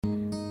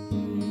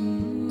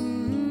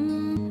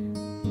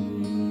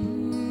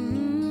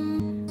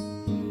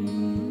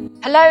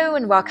Hello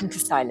and welcome to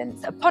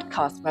Silence, a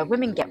podcast where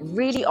women get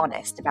really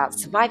honest about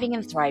surviving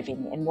and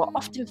thriving in what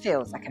often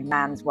feels like a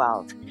man's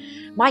world.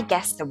 My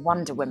guests are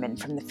wonder women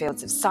from the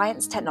fields of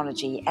science,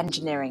 technology,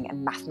 engineering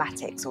and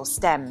mathematics, or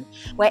STEM,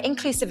 where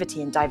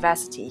inclusivity and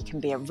diversity can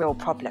be a real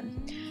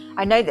problem.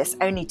 I know this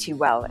only too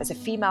well as a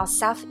female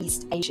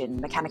Southeast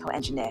Asian mechanical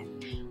engineer.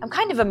 I'm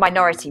kind of a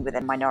minority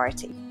within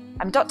minority.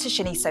 I'm Dr.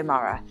 Shini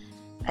Somara,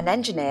 an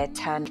engineer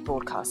turned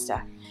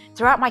broadcaster.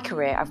 Throughout my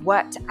career, I've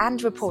worked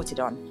and reported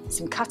on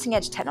some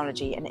cutting-edge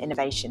technology and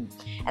innovation.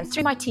 And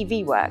through my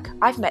TV work,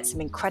 I've met some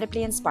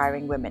incredibly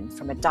inspiring women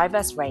from a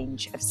diverse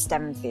range of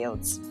STEM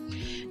fields.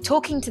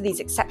 Talking to these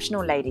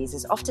exceptional ladies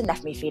has often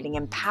left me feeling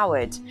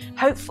empowered,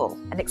 hopeful,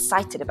 and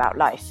excited about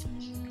life.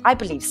 I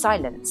believe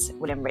Silence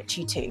will enrich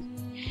you too.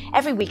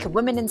 Every week, a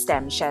woman in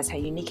STEM shares her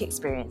unique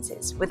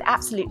experiences with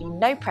absolutely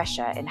no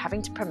pressure in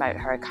having to promote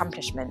her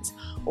accomplishments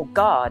or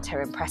guard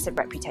her impressive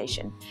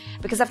reputation.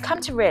 Because I've come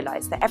to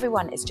realise that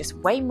everyone is just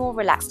way more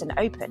relaxed and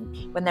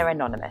open when they're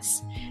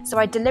anonymous. So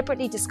I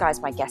deliberately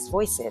disguise my guest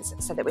voices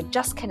so that we're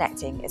just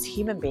connecting as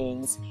human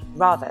beings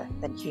rather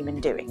than human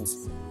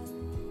doings.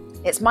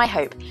 It's my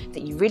hope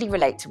that you really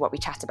relate to what we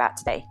chat about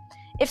today.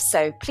 If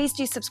so, please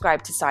do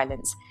subscribe to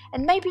Silence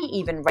and maybe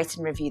even rate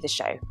and review the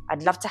show.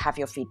 I'd love to have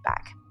your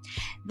feedback.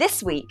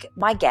 This week,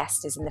 my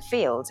guest is in the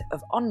field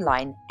of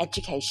online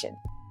education.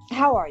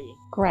 How are you?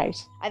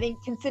 Great. I think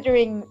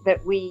considering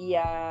that we've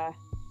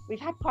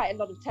had quite a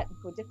lot of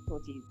technical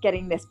difficulties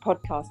getting this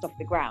podcast off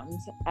the ground,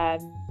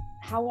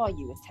 how are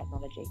you with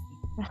technology?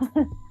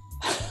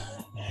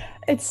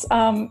 It's,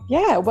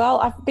 well,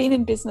 I've been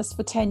in business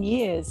for 10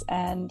 years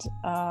and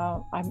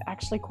I'm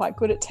actually quite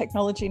good at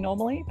technology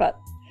normally, but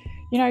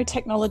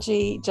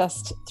technology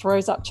just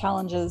throws up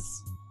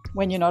challenges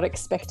when you're not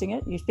expecting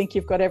it. You think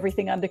you've got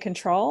everything under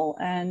control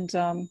and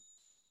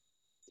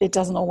it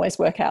doesn't always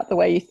work out the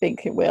way you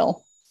think it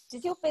will.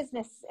 Does your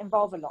business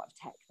involve a lot of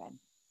tech then?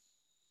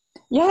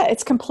 Yeah,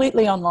 it's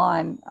completely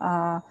online.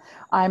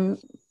 I'm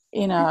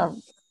in a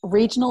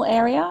regional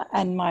area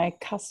and my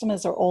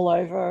customers are all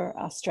over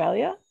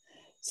Australia.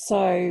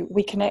 So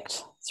we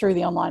connect through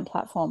the online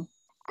platform.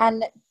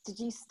 And did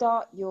you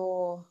start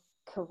your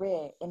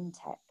career in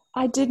tech?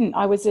 I didn't.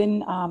 I was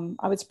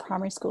a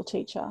primary school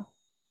teacher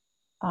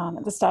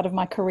at the start of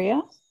my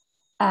career.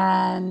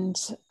 And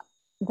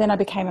then I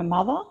became a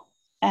mother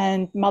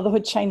and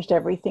motherhood changed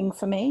everything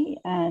for me.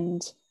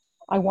 And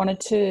I wanted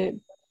to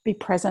be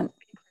present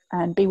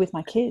and be with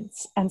my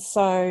kids. And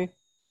so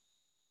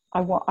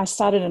I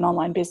started an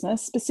online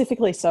business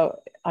specifically so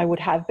I would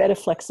have better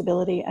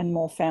flexibility and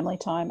more family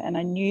time. And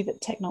I knew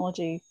that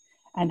technology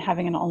and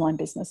having an online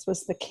business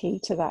was the key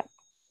to that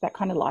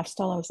kind of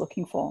lifestyle I was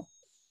looking for.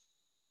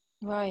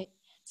 Right.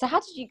 So how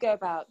did you go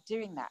about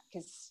doing that?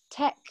 Because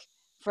tech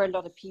for a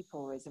lot of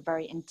people is a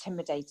very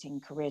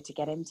intimidating career to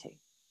get into.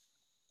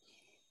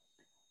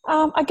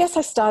 I guess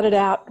I started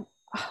out,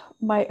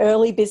 my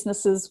early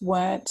businesses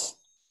weren't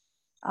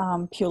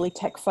purely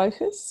tech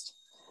focused.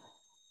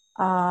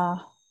 And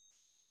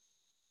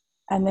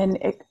then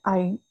it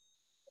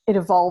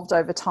evolved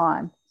over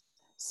time.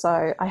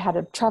 So I had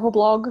a travel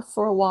blog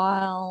for a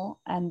while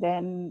and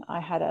then I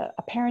had a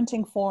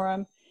parenting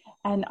forum.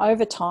 And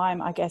over time,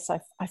 I guess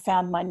I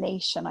found my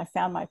niche and I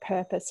found my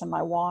purpose and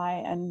my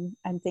why and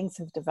things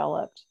have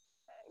developed.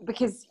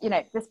 Because,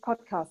 this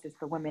podcast is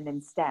for women in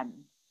STEM.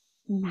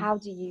 Mm-hmm. How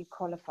do you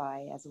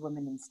qualify as a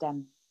woman in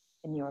STEM,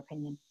 in your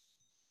opinion?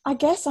 I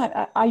guess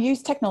I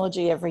use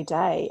technology every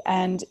day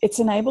and it's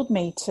enabled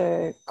me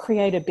to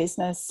create a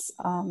business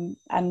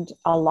and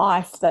a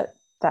life that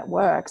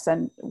works.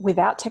 And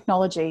without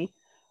technology,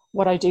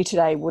 what I do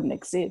today wouldn't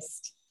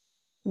exist.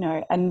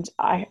 And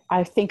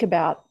I think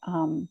about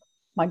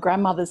my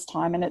grandmother's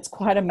time, and it's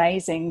quite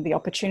amazing the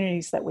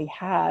opportunities that we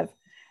have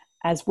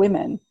as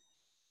women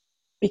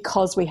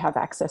because we have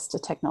access to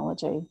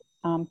technology.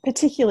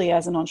 Particularly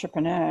as an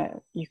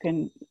entrepreneur, you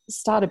can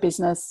start a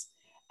business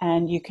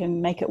and you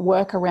can make it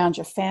work around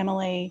your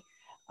family.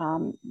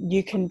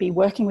 You can be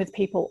working with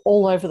people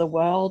all over the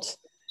world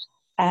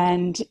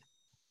and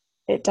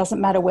it doesn't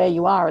matter where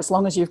you are. As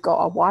long as you've got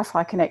a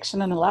Wi-Fi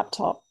connection and a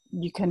laptop,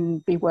 you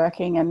can be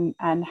working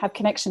and have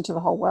connection to the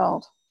whole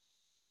world.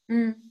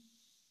 Mm.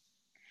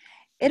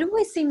 It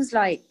always seems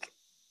like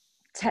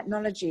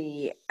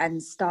technology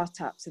and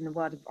startups in the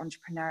world of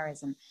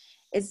entrepreneurism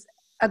is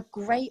a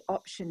great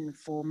option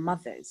for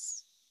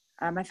mothers.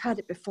 I've heard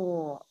it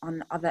before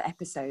on other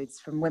episodes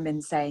from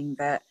women saying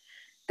that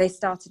they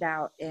started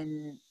out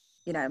in,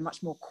 a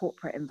much more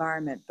corporate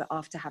environment, but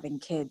after having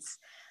kids,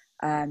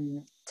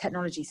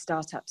 technology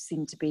startups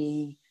seem to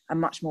be a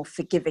much more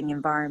forgiving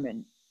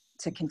environment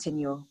to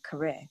continue your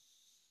career.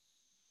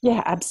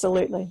 Yeah,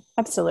 absolutely.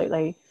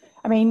 Absolutely.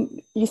 I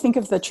mean, you think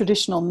of the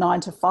traditional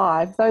 9 to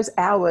 5, those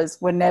hours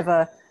were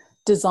never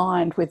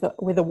designed with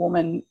a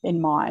woman in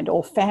mind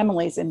or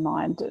families in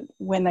mind.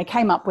 When they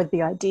came up with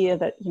the idea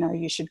that,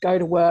 you should go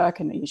to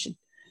work and you should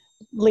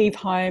leave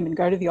home and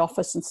go to the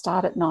office and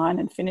start at 9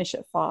 and finish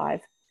at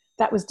 5,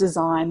 that was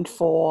designed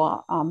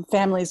for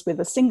families with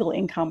a single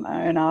income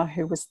earner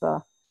who was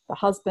the the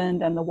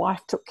husband, and the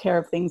wife took care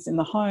of things in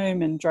the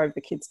home and drove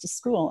the kids to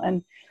school.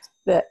 And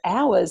the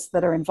hours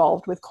that are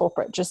involved with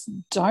corporate just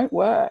don't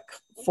work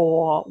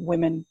for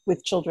women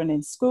with children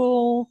in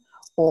school,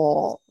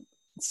 or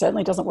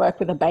certainly doesn't work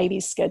with a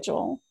baby's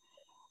schedule.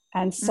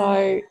 And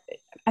so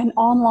an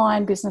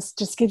online business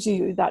just gives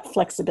you that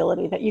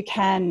flexibility that you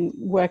can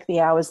work the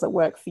hours that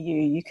work for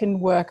you. You can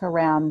work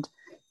around,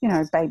 you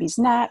know, baby's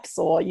naps,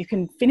 or you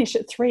can finish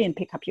at 3 and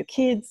pick up your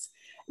kids.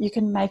 You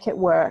can make it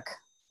work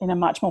in a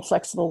much more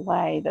flexible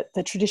way that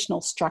the traditional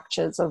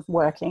structures of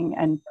working,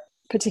 and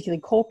particularly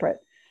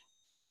corporate,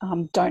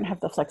 don't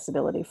have the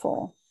flexibility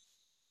for.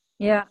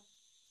 Yeah.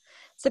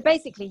 So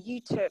basically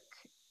you took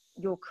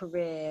your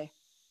career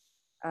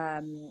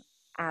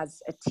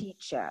as a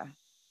teacher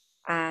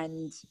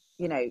and,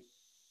 you know,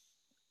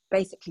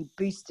 basically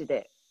boosted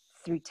it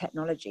through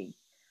technology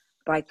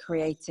by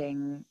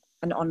creating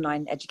an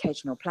online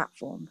educational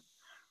platform.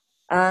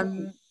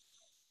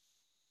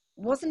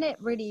 Wasn't it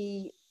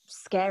really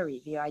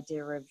scary, the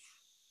idea of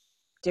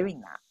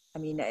doing that? I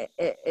mean,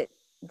 it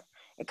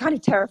kind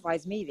of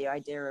terrifies me, the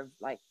idea of,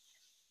 like,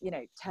 you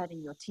know,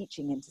 turning your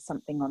teaching into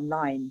something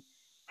online.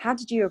 How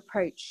did you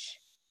approach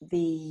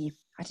the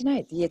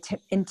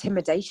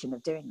intimidation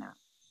of doing that?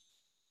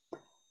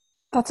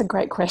 That's a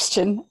great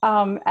question.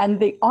 And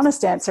the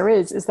honest answer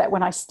is that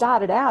when I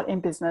started out in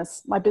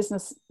business, my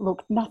business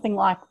looked nothing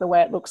like the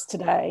way it looks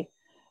today.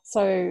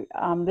 So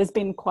there's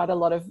been quite a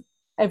lot of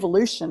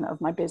evolution of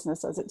my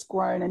business as it's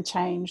grown and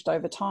changed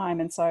over time.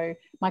 And so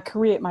my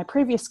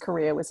previous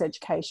career was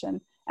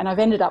education, and I've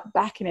ended up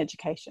back in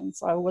education.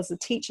 So I was a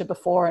teacher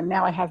before, and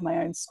now I have my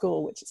own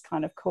school, which is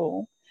kind of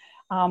cool.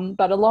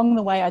 But along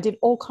the way, I did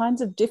all kinds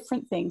of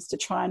different things to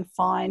try and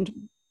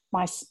find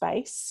my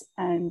space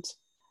and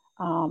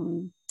how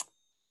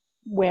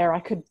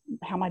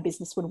my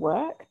business would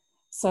work.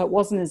 So it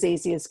wasn't as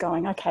easy as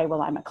going, okay,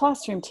 well, I'm a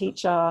classroom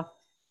teacher,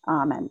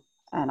 and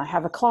I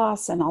have a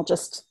class, and I'll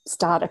just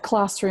start a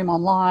classroom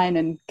online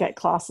and get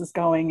classes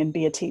going and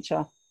be a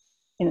teacher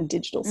in a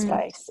digital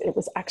space.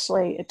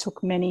 It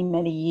took many,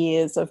 many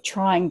years of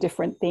trying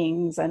different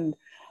things and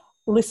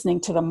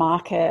listening to the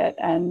market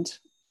and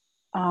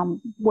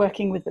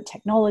working with the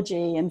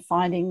technology and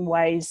finding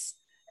ways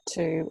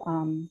to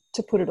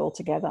put it all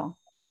together.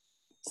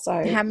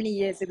 So how many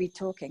years are we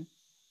talking?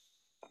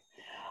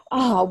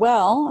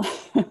 Well,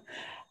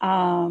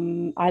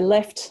 I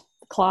left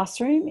the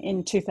classroom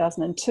in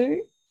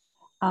 2002,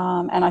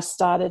 and I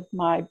started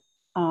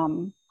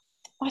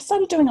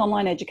doing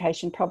online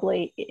education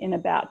probably in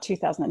about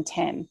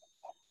 2010.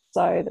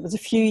 So there was a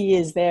few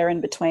years there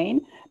in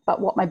between. But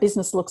what my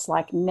business looks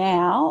like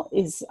now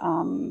is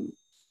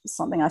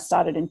something I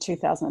started in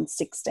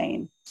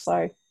 2016.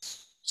 So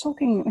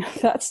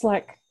that's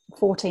like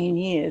 14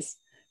 years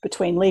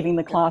between leaving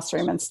the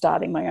classroom and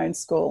starting my own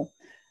school.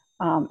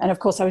 And of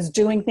course, I was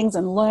doing things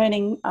and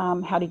learning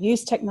how to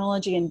use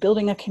technology and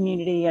building a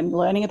community and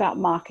learning about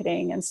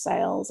marketing and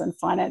sales and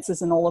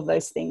finances and all of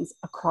those things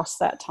across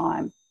that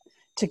time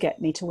to get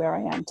me to where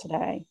I am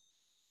today.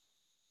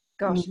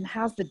 Gosh, and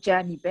how's the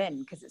journey been?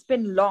 Because it's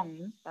been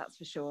long, that's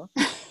for sure.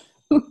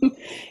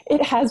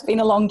 It has been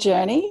a long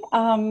journey.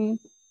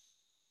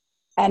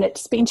 And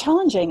it's been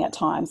challenging at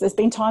times. There's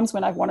been times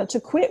when I've wanted to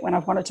quit, when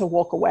I've wanted to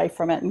walk away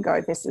from it and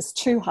go, this is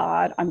too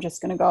hard. I'm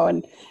just going to go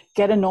and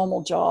get a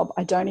normal job.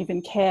 I don't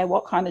even care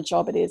what kind of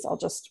job it is. I'll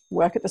just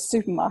work at the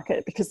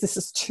supermarket because this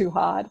is too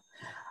hard.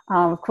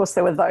 Of course,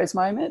 there were those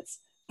moments.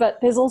 But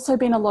there's also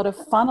been a lot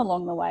of fun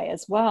along the way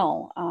as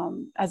well.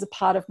 As a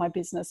part of my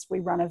business, we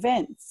run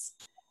events.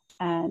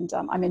 And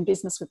I'm in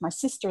business with my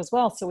sister as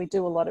well. So we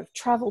do a lot of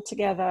travel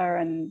together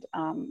and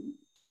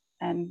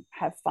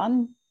have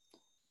fun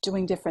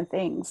doing different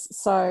things.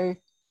 So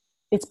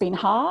it's been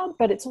hard,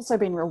 but it's also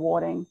been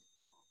rewarding.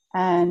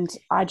 And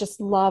I just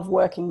love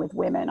working with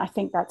women. I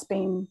think that's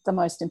been the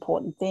most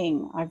important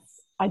thing. I've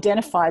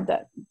identified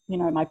that, you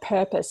know, my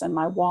purpose and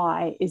my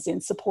why is in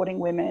supporting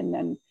women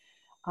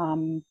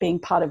and being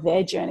part of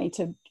their journey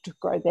to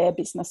grow their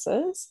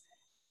businesses.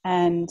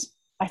 And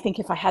I think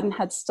if I hadn't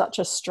had such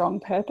a strong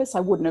purpose,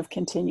 I wouldn't have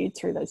continued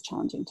through those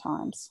challenging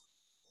times.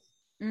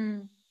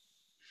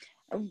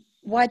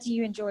 Why do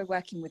you enjoy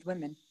working with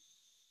women?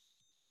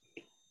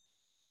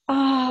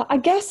 I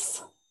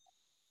guess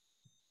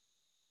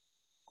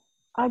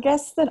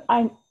that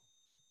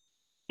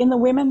in the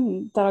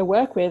women that I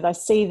work with, I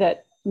see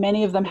that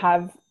many of them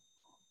have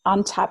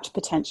untapped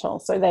potential.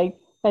 So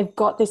they've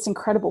got this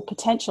incredible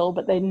potential,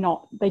 but they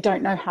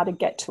don't know how to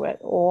get to it,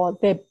 or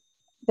they're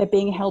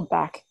being held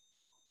back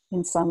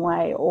in some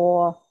way,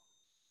 or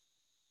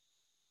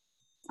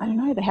I don't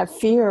know, they have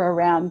fear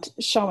around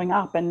showing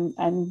up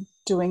and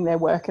doing their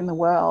work in the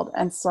world.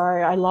 And so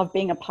I love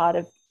being a part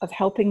of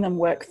helping them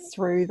work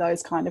through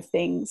those kind of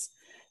things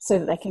so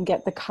that they can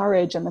get the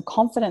courage and the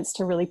confidence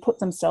to really put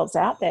themselves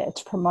out there,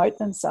 to promote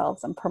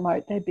themselves and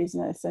promote their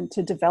business and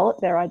to develop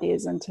their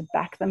ideas and to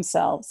back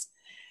themselves.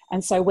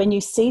 And so when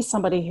you see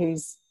somebody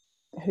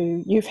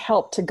who you've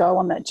helped to go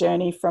on that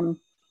journey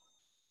from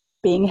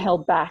being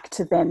held back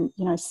to then,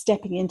 you know,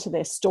 stepping into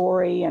their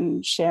story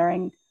and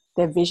sharing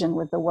their vision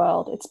with the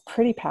world. It's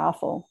pretty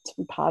powerful to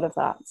be part of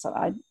that. So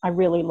I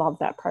really love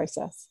that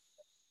process.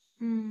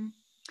 Mm.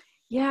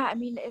 Yeah, I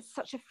mean, it's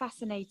such a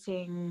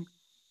fascinating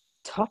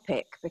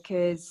topic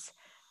because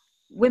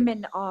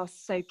women are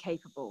so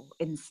capable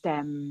in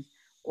STEM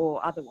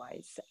or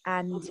otherwise.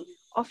 And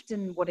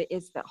often what it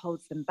is that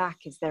holds them back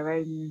is their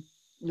own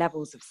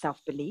levels of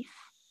self-belief.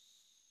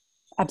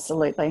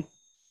 Absolutely.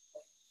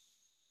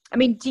 I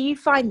mean, do you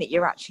find that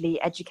you're actually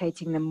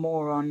educating them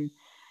more on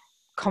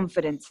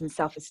confidence and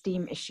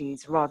self-esteem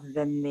issues rather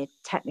than the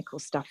technical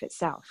stuff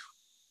itself?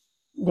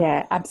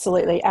 Yeah,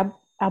 absolutely.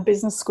 Our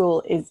business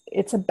school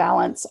it's a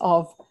balance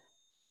of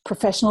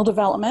professional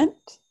development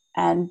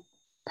and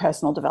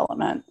personal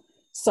development.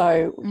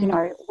 So, you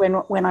know,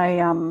 when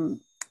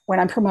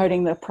I'm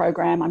promoting the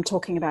program, I'm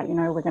talking about, you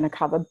know, we're going to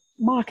cover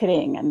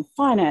marketing and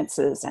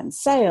finances and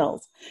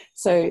sales.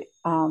 So,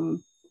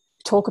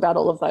 talk about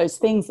all of those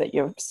things that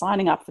you're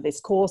signing up for this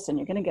course and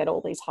you're going to get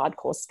all these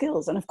hardcore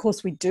skills. And of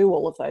course, we do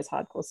all of those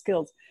hardcore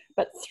skills.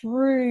 But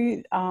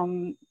through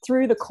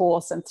the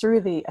course and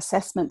through the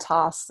assessment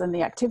tasks and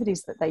the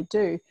activities that they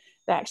do,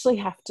 they actually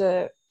have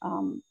to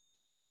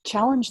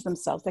challenge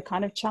themselves. They're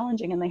kind of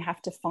challenging, and they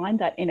have to find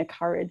that inner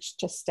courage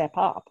to step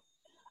up.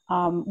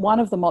 One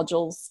of the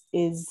modules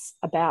is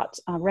about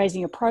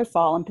raising your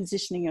profile and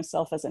positioning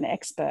yourself as an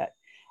expert.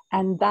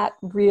 And that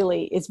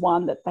really is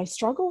one that they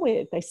struggle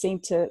with.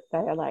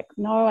 They're like,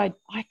 no,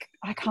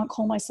 I can't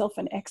call myself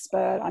an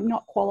expert. I'm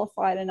not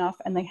qualified enough.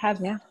 And they have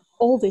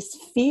all this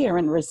fear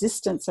and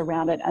resistance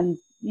around it. And,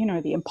 you know,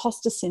 the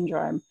imposter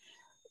syndrome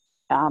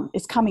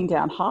is coming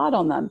down hard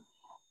on them.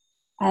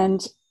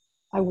 And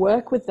I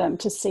work with them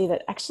to see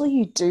that actually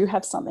you do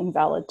have something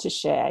valid to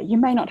share. You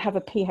may not have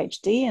a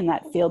PhD in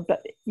that field,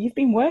 but you've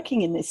been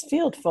working in this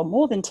field for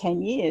more than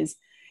 10 years.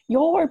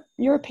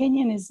 Your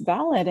opinion is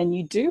valid, and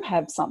you do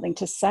have something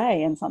to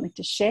say and something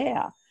to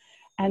share.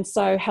 And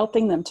so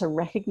helping them to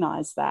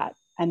recognize that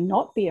and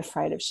not be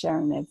afraid of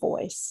sharing their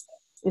voice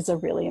is a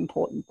really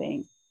important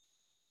thing.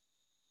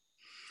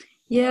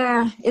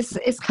 Yeah,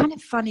 it's kind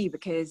of funny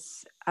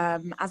because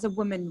as a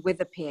woman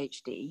with a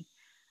PhD,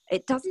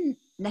 it doesn't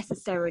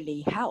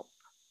necessarily help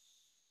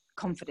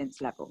confidence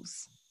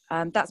levels.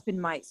 That's been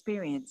my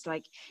experience.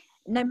 Like,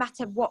 no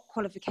matter what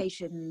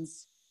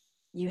qualifications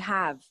you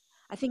have,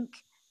 I think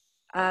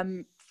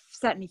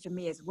certainly for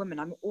me as a woman,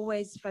 I'm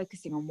always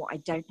focusing on what I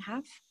don't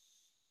have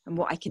and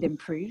what I could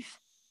improve.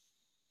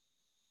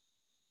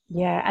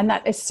 Yeah, and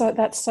that's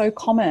so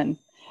common.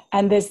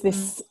 And there's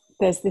this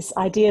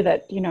idea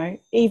that, you know,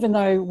 even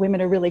though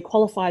women are really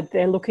qualified,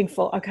 they're looking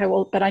for, okay,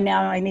 well, but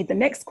I need the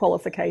next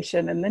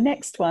qualification and the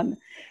next one.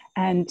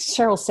 And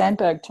Sheryl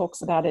Sandberg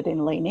talks about it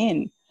in Lean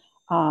In.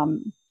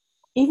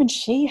 Even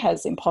she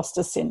has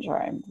imposter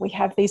syndrome. We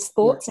have these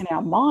thoughts in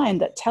our mind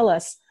that tell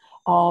us,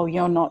 oh,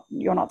 you're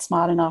not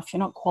smart enough, you're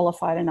not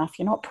qualified enough,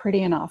 you're not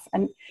pretty enough.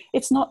 And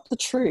it's not the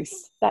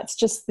truth. That's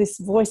just this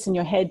voice in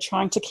your head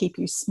trying to keep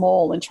you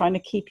small and trying to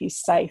keep you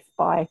safe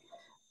by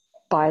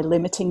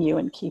limiting you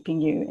and keeping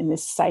you in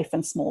this safe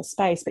and small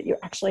space. But you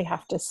actually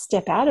have to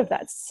step out of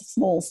that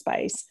small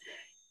space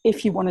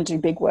if you want to do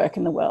big work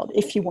in the world,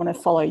 if you want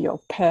to follow your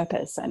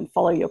purpose and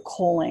follow your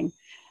calling.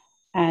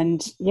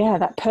 And yeah,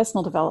 that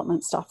personal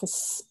development stuff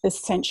is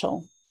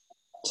essential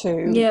to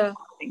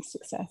having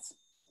success.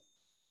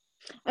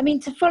 I mean,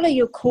 to follow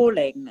your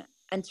calling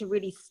and to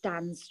really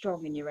stand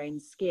strong in your own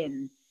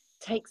skin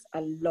takes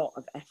a lot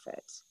of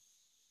effort.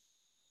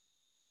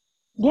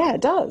 Yeah,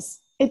 it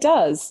does. It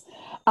does.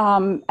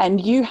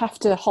 And you have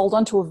to hold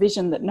on to a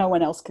vision that no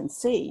one else can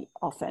see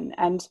often.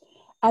 And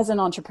as an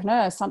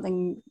entrepreneur,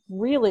 something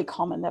really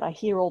common that I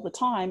hear all the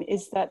time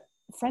is that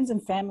friends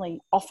and family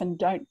often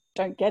don't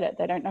get it.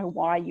 They don't know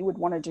why you would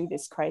want to do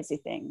this crazy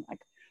thing. Like,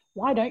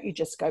 why don't you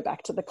just go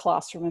back to the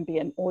classroom and be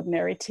an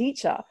ordinary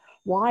teacher?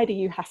 Why do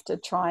you have to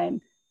try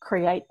and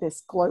create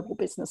this global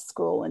business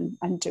school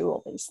and do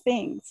all these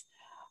things?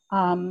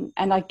 And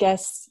I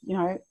guess, you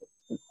know,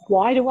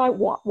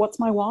 what's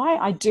my why?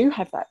 I do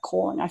have that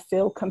calling. I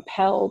feel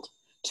compelled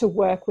to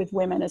work with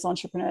women as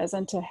entrepreneurs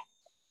and to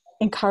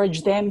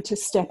encourage them to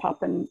step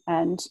up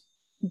and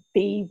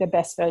be the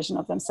best version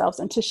of themselves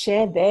and to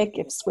share their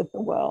gifts with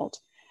the world.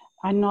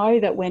 I know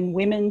that when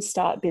women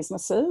start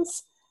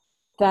businesses,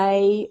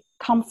 they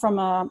come from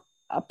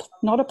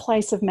not a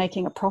place of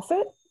making a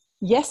profit.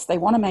 Yes, they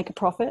want to make a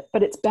profit,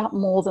 but it's about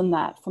more than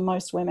that. For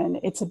most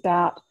women, it's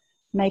about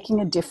making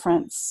a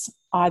difference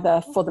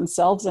either for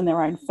themselves and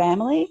their own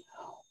family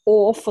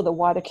or for the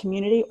wider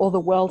community or the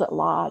world at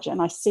large.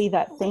 And I see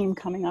that theme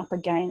coming up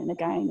again and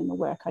again in the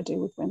work I do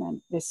with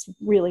women, this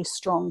really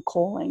strong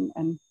calling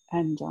and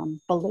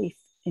belief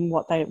in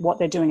what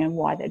they're doing and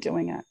why they're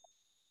doing it.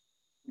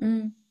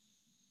 Mm.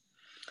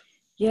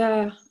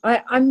 Yeah,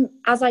 I'm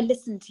as I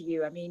listen to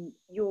you, I mean,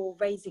 you're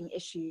raising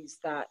issues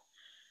that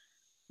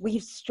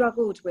we've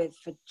struggled with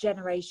for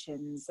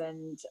generations.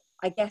 And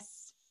I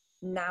guess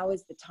now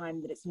is the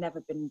time that it's never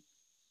been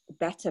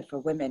better for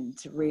women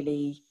to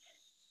really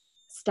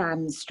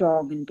stand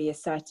strong and be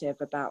assertive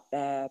about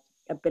their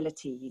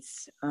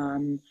abilities.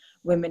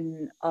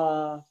 Women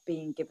are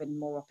being given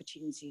more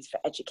opportunities for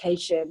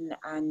education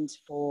and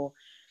for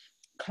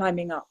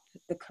climbing up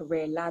the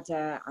career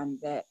ladder, and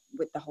that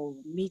with the whole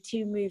Me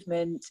Too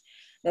movement,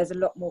 there's a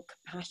lot more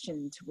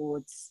compassion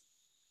towards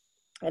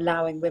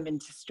allowing women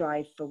to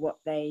strive for what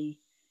they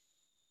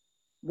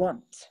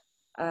want.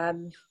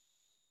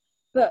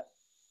 But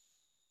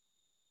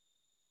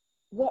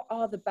what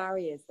are the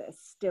barriers that are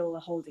still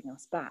holding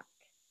us back?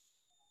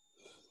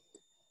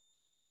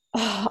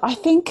 I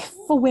think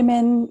for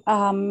women,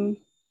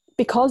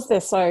 because they're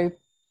so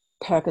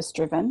purpose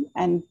driven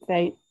and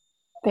they're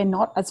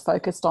not as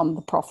focused on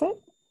the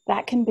profit,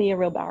 that can be a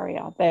real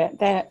barrier.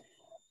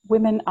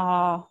 Women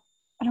are,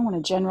 I don't want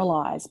to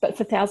generalize, but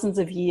for thousands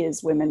of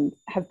years, women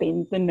have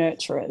been the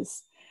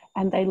nurturers,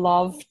 and they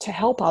love to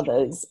help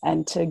others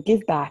and to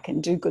give back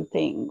and do good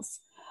things.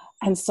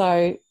 And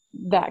so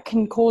that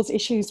can cause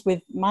issues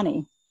with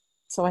money.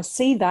 So I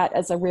see that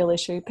as a real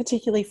issue,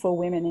 particularly for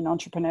women in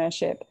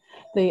entrepreneurship,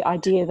 the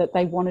idea that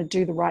they want to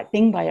do the right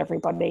thing by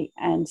everybody.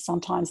 And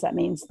sometimes that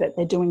means that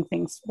they're doing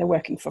things, they're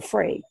working for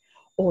free,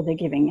 or they're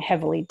giving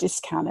heavily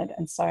discounted.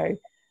 And so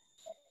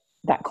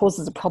that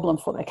causes a problem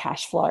for their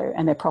cash flow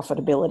and their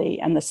profitability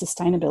and the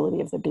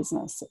sustainability of the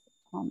business,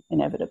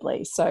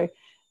 inevitably. So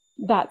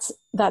that's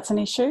an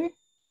issue.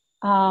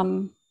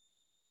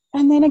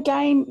 And then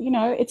again, you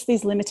know, it's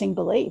these limiting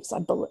beliefs.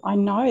 I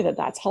know that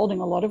that's holding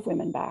a lot of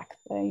women back.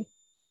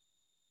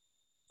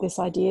 This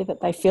idea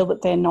that they feel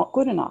that they're not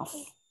good enough,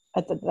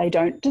 that they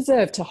don't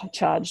deserve to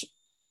charge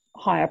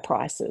higher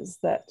prices,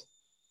 that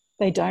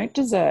they don't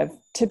deserve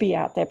to be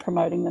out there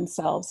promoting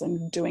themselves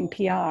and doing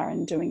PR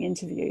and doing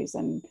interviews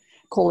and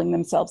calling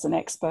themselves an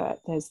expert.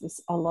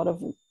 There's a lot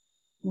of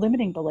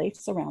limiting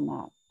beliefs around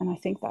that. And I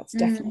think that's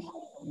definitely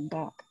holding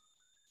back.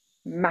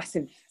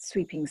 Massive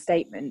sweeping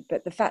statement,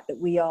 but the fact that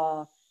we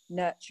are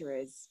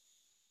nurturers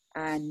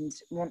and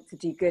want to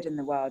do good in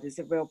the world is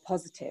a real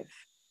positive.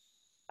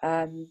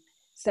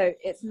 So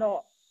it's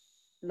not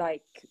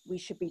like we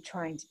should be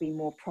trying to be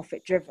more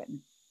profit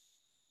driven,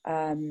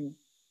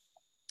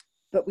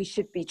 but we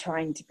should be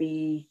trying to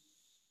be,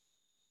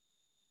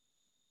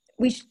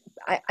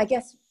 I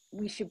guess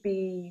we should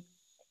be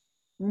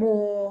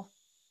more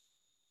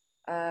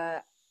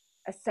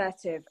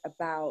assertive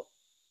about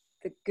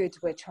the good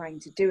we're trying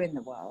to do in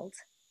the world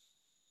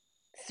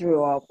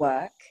through our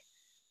work,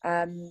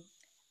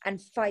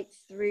 and fight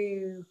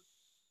through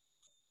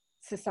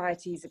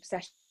society's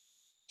obsession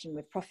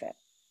with profit.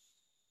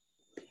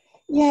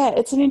 Yeah,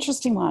 it's an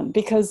interesting one,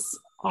 because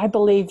I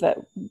believe that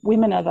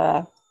women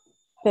are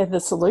they're the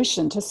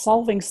solution to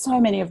solving so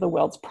many of the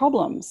world's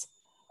problems,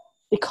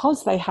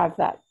 because they have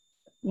that,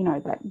 you know,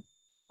 that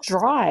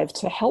drive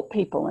to help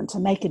people and to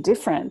make a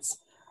difference.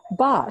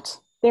 But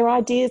their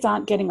ideas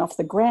aren't getting off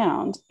the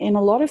ground in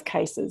a lot of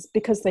cases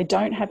because they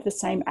don't have the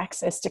same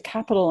access to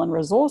capital and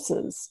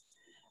resources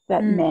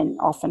that men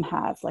often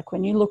have. Like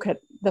when you look at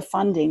the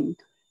funding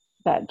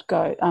that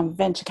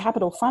venture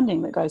capital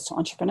funding that goes to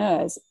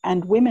entrepreneurs,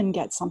 and women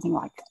get something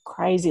like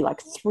crazy,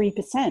 like 3%,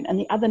 and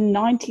the other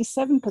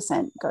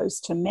 97% goes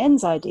to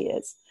men's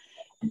ideas.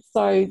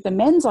 So the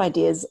men's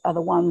ideas are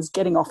the ones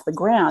getting off the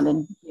ground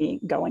and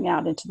going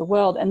out into the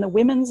world, and the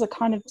women's are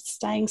kind of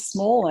staying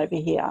small over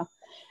here.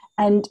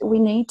 And we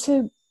need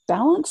to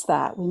balance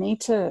that. We need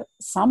to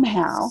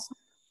somehow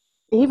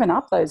even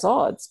up those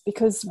odds,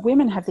 because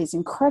women have these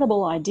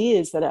incredible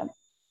ideas that are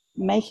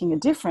making a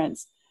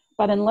difference.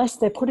 But unless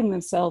they're putting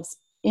themselves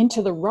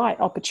into the right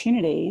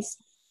opportunities,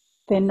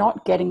 they're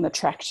not getting the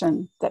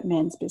traction that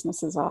men's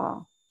businesses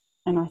are.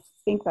 And I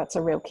think that's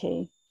a real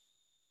key.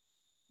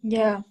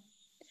 Yeah.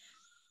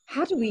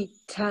 How do we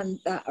turn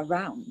that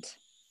around?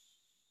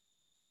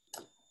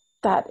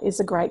 That is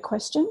a great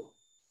question.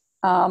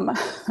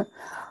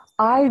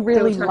 I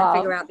really Still trying to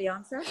figure out the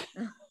answer.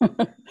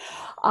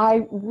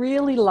 I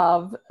really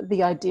love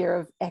the idea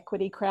of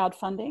equity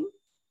crowdfunding,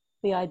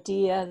 the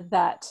idea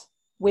that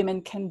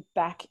women can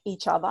back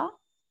each other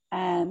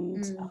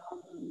and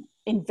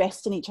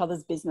invest in each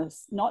other's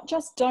business, not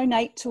just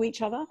donate to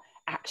each other,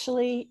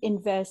 actually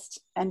invest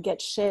and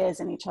get shares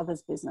in each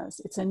other's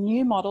business. It's a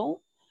new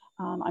model.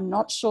 I'm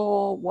not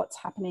sure what's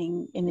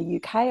happening in the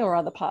UK or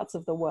other parts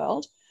of the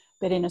world,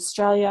 but in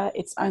Australia,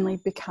 it's only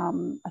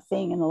become a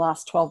thing in the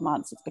last 12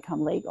 months. It's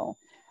become legal.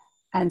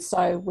 And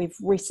so we've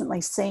recently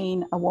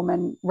seen a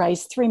woman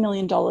raise $3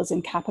 million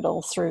in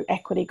capital through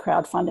equity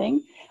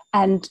crowdfunding.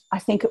 And I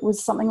think it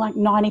was something like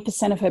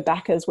 90% of her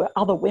backers were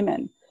other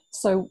women.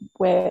 So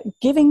we're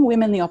giving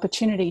women the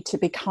opportunity to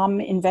become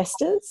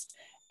investors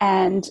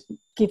and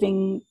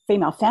giving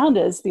female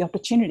founders the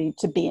opportunity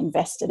to be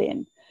invested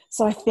in.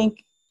 So I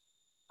think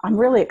I'm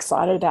really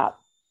excited about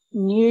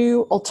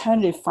new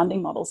alternative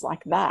funding models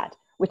like that,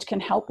 which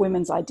can help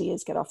women's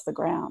ideas get off the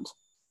ground.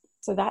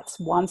 So that's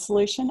one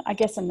solution. I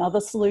guess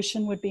another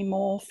solution would be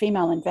more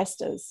female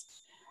investors.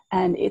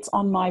 And it's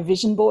on my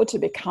vision board to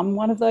become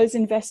one of those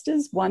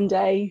investors one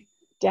day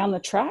down the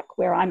track,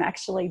 where I'm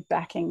actually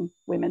backing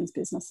women's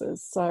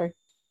businesses. So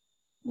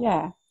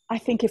yeah, I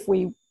think if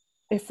we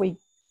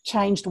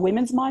changed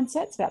women's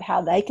mindsets about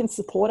how they can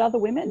support other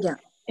women, Yeah.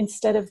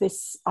 instead of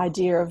this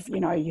idea of, you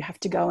know, you have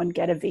to go and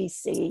get a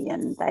VC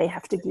and they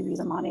have to give you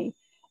the money.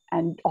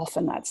 And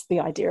often that's the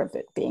idea of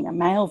it being a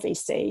male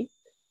VC.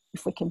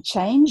 If we can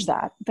change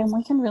that, then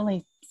we can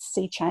really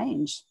see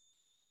change.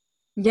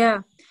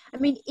 Yeah. I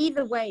mean,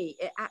 either way,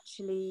 it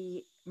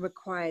actually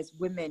requires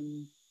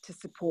women to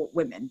support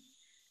women.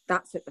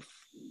 That's at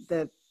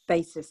the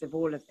basis of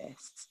all of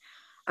this.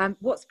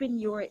 What's been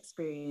your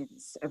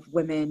experience of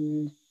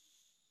women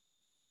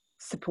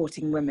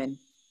supporting women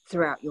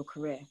throughout your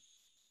career?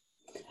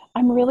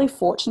 I'm really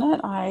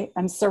fortunate. I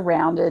am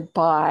surrounded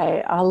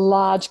by a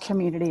large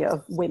community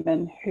of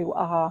women who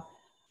are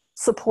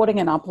supporting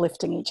and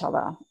uplifting each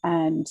other,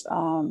 and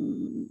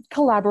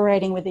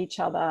collaborating with each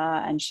other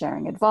and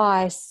sharing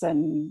advice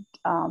and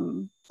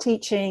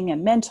teaching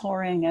and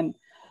mentoring. And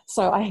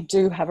so I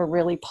do have a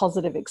really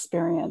positive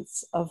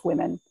experience of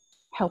women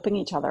helping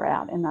each other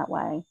out in that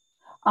way.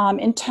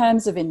 In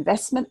terms of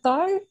investment,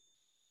 though,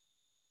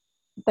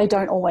 they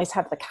don't always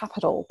have the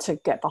capital to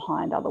get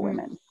behind other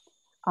women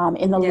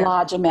in the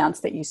large amounts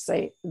that you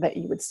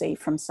would see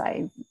from,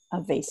 say, a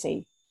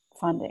VC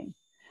funding.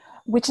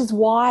 Which is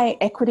why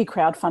equity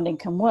crowdfunding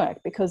can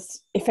work,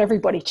 because if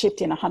everybody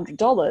chipped in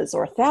 $100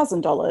 or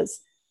 $1,000,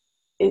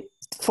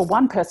 for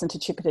one person to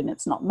chip it in,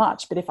 it's not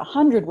much. But if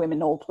 100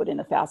 women all put in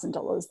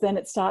 $1,000, then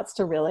it starts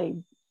to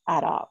really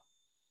add up.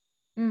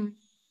 Mm.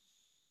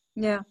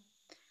 Yeah.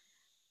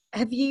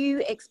 Have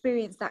you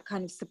experienced that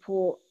kind of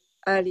support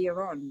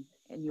earlier on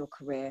in your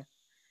career?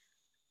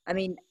 I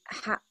mean,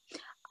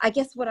 I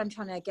guess what I'm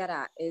trying to get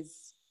at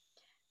is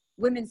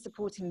women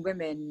supporting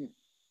women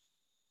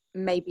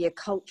may be a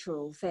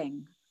cultural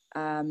thing,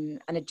 and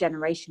a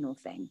generational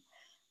thing.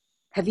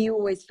 Have you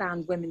always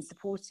found women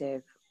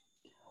supportive?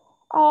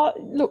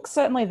 Look,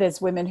 certainly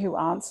there's women who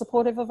aren't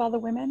supportive of other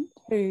women,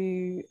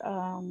 who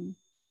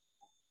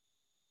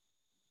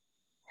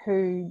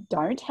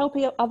don't help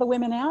other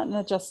women out and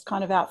are just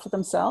kind of out for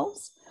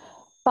themselves.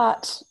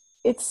 But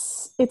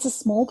it's a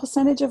small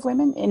percentage of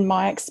women, in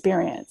my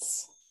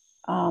experience.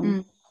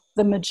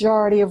 The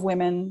majority of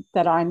women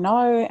that I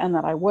know and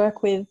that I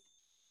work with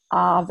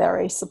are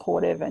very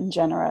supportive and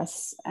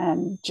generous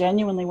and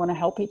genuinely want to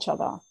help each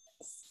other.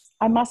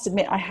 I must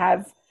admit, I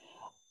have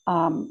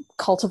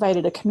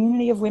cultivated a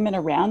community of women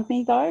around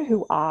me, though,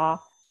 who are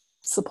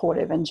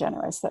supportive and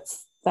generous.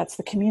 That's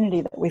the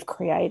community that we've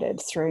created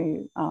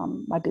through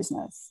my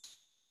business.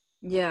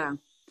 Yeah.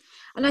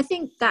 And I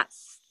think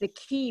that's the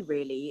key,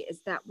 really,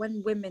 is that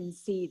when women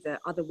see that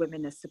other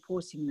women are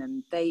supporting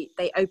them, they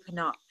open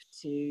up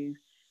to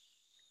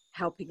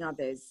helping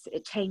others.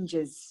 It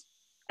changes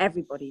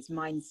everybody's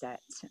mindset.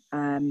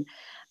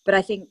 But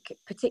I think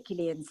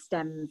particularly in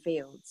STEM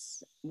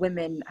fields,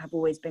 women have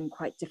always been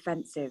quite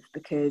defensive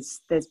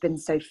because there's been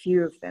so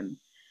few of them.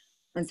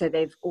 And so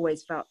they've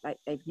always felt like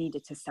they've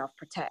needed to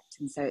self-protect.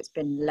 And so it's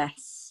been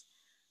less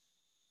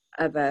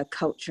of a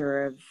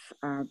culture of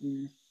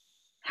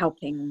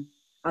helping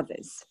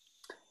others.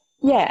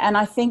 Yeah, and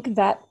I think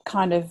that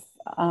kind of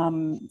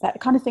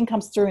thing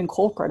comes through in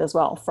corporate as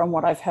well, from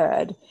what I've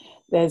heard.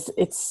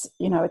 It's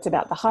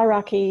about the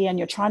hierarchy, and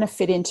you're trying to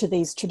fit into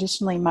these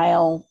traditionally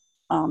male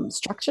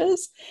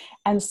structures.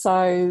 And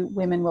so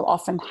women will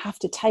often have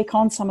to take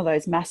on some of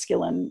those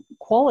masculine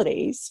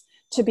qualities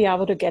to be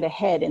able to get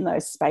ahead in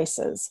those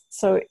spaces.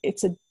 So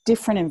it's a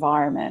different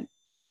environment.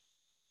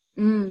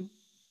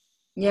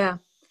 Yeah.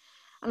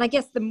 And I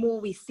guess the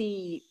more we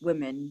see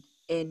women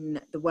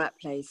in the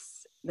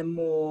workplace, the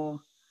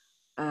more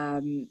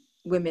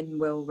women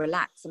will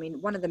relax. I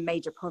mean, one of the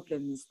major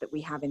problems that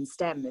we have in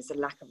STEM is a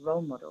lack of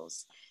role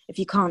models. If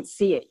you can't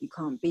see it, you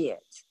can't be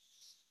it.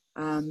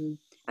 And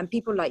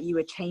people like you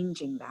are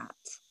changing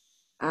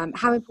that.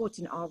 How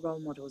important are role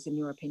models in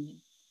your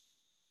opinion?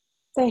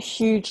 They're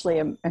hugely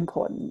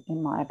important,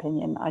 in my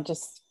opinion.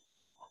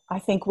 I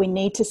think we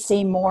need to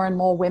see more and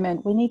more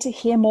women. We need to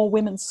hear more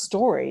women's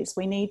stories.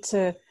 We need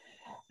to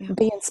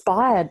be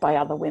inspired by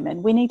other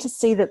women. We need to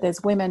see that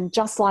there's women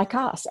just like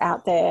us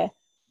out there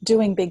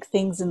doing big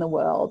things in the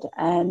world,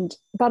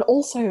 but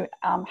also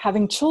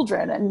having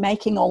children and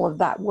making all of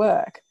that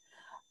work.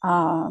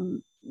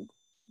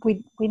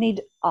 We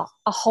need a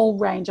whole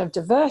range of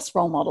diverse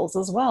role models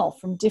as well,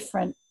 from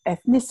different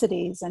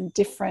ethnicities and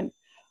different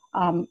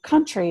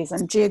countries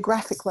and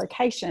geographic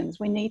locations.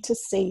 We need to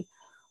see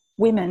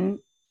women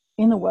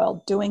in the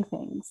world doing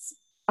things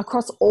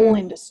across all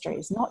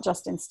industries, not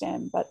just in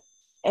STEM, but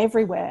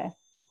everywhere.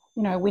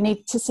 We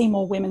need to see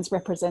more women's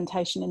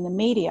representation in the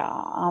media.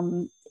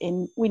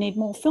 We need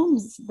more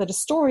films that are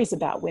stories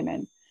about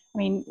women. I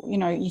mean,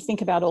 you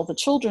think about all the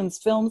children's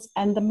films,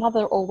 and the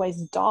mother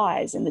always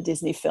dies in the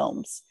Disney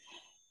films.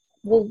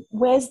 Well,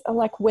 where's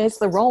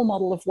the role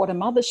model of what a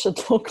mother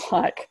should look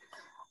like?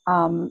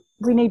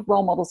 We need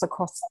role models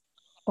across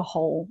the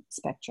whole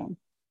spectrum.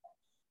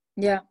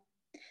 Yeah.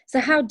 So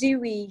how do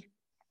we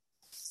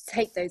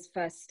take those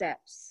first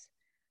steps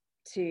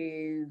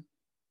to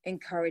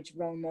encourage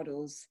role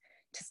models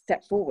to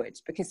step forward?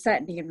 Because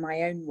certainly in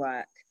my own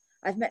work,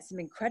 I've met some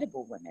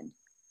incredible women.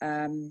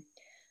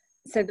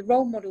 so the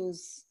role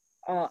models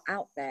are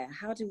out there.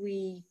 How do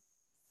we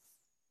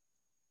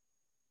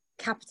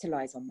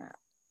capitalize on that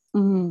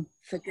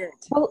for good?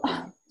 Well,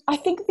 I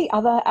think the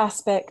other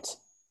aspect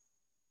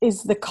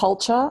is the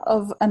culture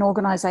of an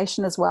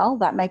organization as well.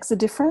 That makes a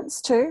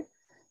difference too.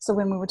 So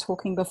when we were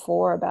talking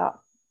before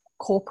about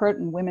corporate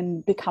and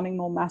women becoming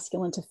more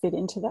masculine to fit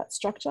into that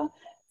structure,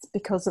 it's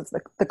because of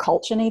the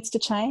culture needs to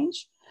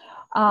change.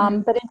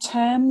 But in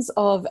terms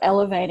of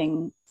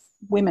elevating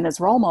women as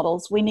role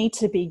models, we need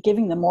to be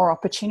giving them more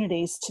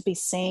opportunities to be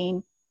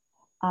seen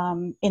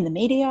in the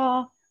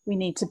media. We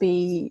need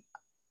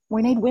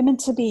women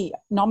to be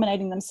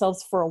nominating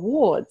themselves for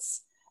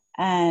awards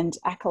and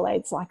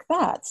accolades like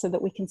that, so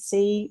that we can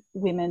see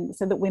women,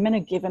 so that women are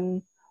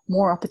given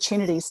more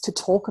opportunities to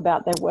talk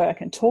about their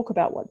work and talk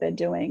about what they're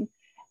doing,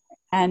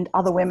 and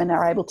other women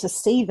are able to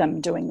see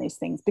them doing these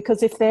things.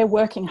 Because if they're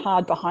working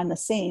hard behind the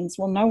scenes,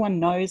 well, no one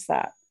knows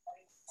that.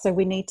 So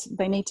they need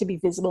to be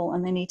visible,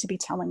 and they need to be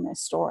telling their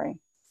story.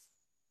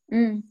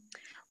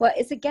 Well,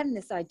 it's again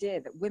this idea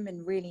that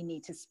women really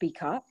need to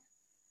speak up.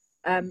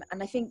 And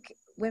I think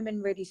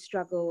women really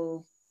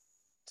struggle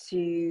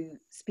to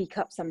speak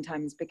up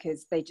sometimes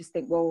because they just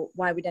think, well,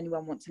 why would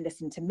anyone want to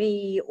listen to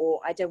me? Or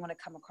I don't want to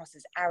come across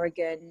as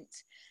arrogant.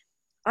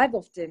 I've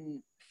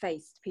often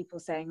faced people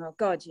saying, oh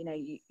God,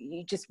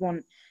 you just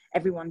want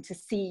everyone to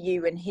see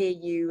you and hear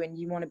you, and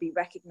you want to be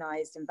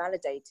recognized and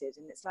validated.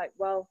 And it's like,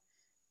 well,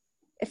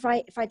 if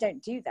I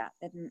don't do that,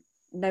 then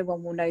no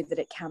one will know that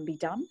it can be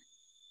done.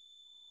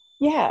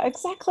 Yeah,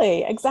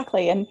 exactly.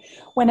 And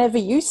whenever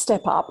you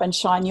step up and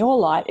shine your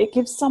light, it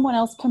gives someone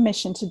else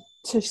permission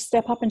to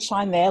step up and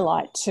shine their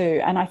light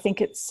too. And I think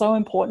it's so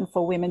important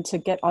for women to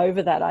get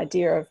over that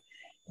idea of,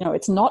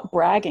 it's not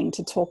bragging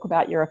to talk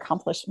about your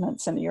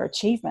accomplishments and your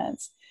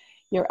achievements.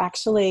 You're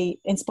actually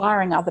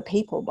inspiring other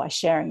people by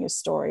sharing your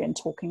story and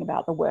talking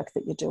about the work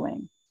that you're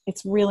doing.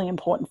 It's really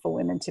important for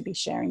women to be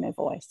sharing their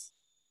voice.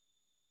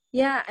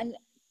 Yeah, and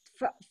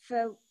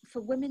for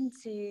women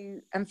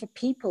to, and for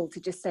people to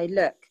just say,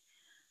 look,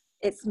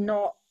 it's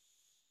nothing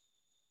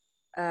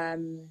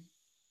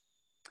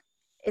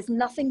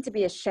to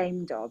be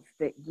ashamed of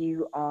that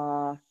you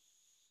are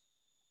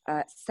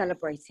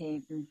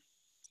celebrating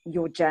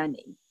your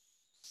journey,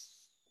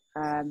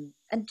 and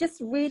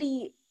just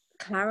really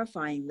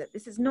clarifying that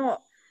this is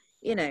not,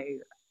 a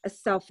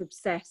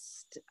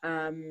self-obsessed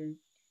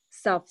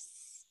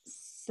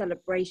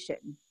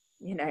self-celebration.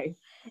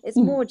 It's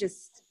more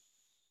just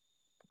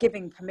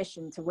giving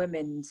permission to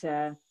women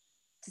to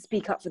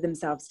speak up for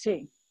themselves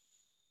too.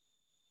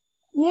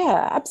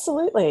 Yeah,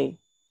 absolutely.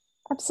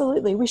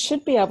 We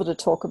should be able to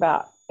talk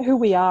about who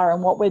we are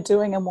and what we're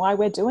doing and why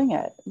we're doing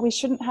it. We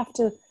shouldn't have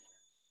to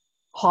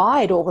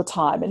hide all the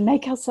time and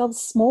make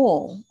ourselves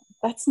small.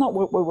 That's not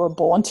what we were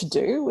born to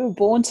do. We were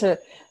born to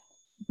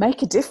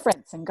make a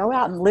difference and go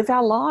out and live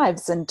our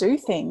lives and do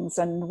things.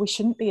 And we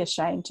shouldn't be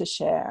ashamed to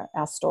share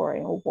our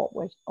story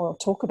or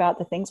talk about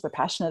the things we're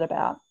passionate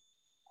about.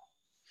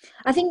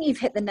 I think you've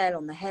hit the nail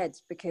on the head,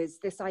 because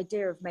this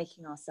idea of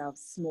making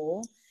ourselves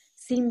small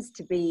seems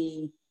to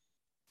be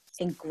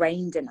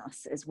ingrained in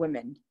us as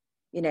women.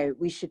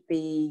 We should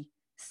be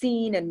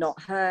seen and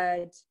not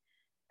heard.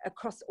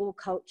 Across all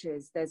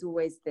cultures, there's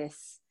always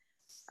this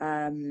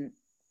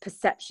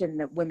perception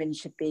that women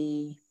should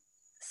be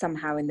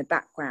somehow in the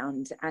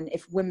background. And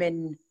if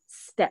women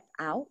step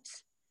out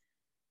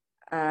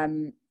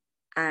and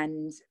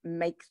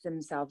make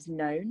themselves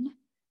known,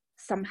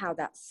 somehow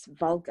that's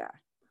vulgar.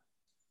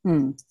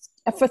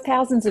 For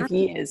thousands of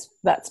years,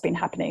 that's been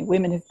happening.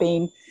 Women have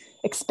been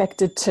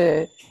expected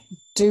to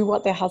do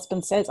what their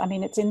husband says. I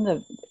mean, it's in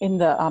the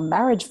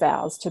marriage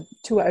vows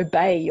to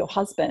obey your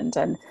husband,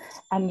 and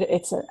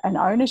it's an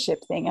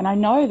ownership thing. And I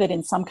know that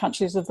in some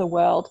countries of the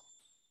world,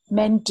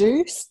 men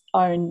do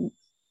own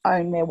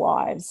their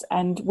wives,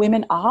 and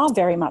women are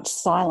very much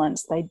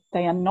silenced.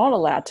 They are not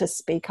allowed to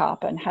speak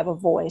up and have a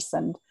voice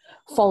and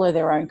follow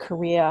their own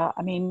career.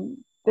 I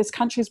mean, there's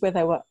countries where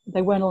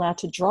they weren't allowed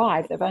to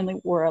drive. They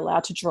only were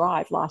allowed to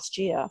drive last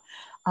year.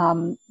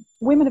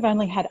 Women have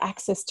only had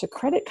access to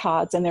credit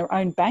cards and their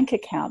own bank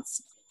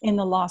accounts in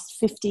the last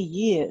 50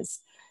 years.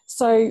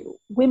 So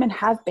women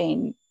have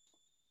been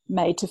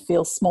made to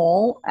feel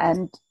small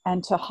and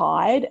to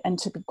hide and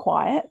to be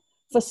quiet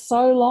for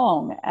so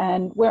long.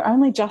 And we're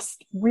only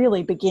just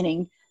really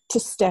beginning to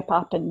step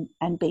up and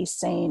be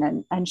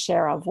seen and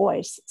share our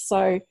voice.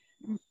 So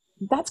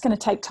that's going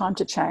to take time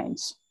to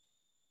change.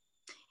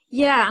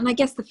 Yeah, and I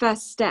guess the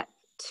first step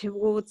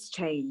towards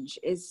change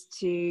is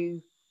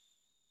to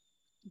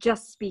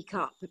just speak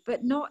up,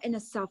 but not in a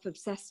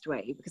self-obsessed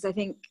way, because I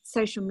think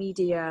social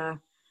media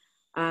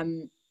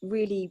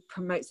really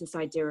promotes this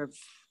idea of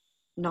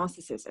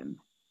narcissism.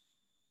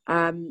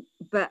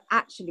 But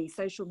actually,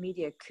 social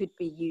media could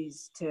be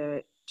used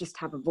to just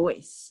have a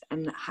voice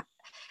and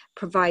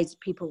provide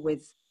people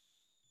with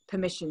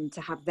permission to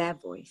have their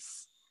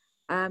voice.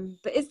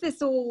 But is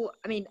this all,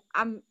 I mean,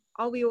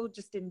 are we all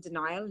just in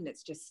denial and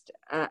it's just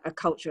a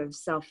culture of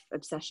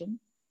self-obsession?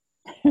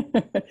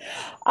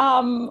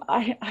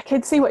 I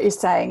could see what you're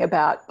saying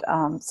about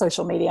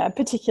social media,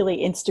 particularly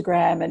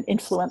Instagram and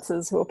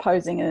influencers who are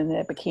posing in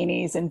their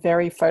bikinis and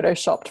very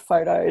photoshopped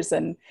photos,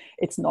 and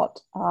it's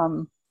not,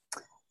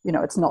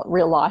 it's not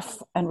real life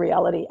and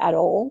reality at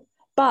all.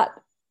 But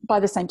by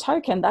the same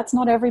token, that's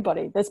not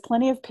everybody. There's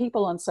plenty of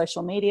people on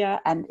social media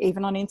and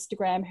even on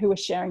Instagram who are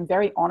sharing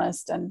very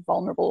honest and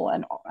vulnerable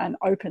and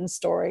open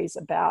stories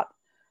about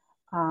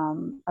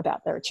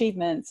their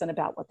achievements and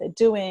about what they're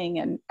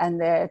doing,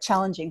 and they're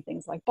challenging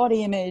things like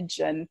body image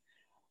and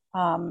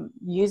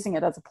using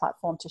it as a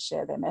platform to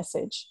share their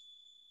message.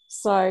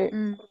 So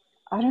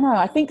I don't know.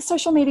 I think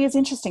social media is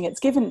interesting.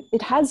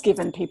 It has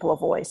given people a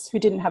voice who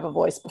didn't have a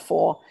voice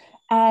before,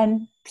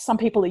 and some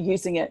people are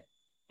using it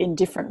in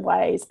different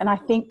ways. And I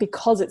think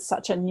because it's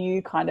such a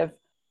new kind of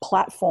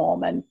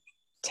platform and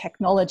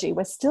technology,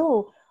 we're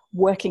still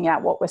working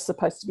out what we're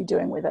supposed to be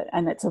doing with it,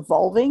 and it's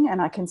evolving,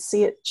 and I can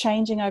see it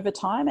changing over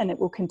time, and it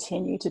will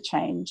continue to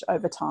change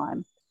over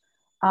time.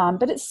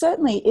 But it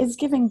certainly is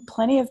giving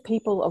plenty of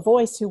people a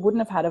voice who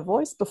wouldn't have had a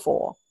voice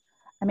before.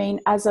 I mean,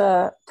 as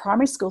a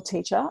primary school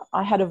teacher,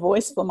 I had a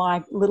voice for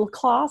my little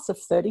class of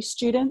 30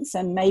 students,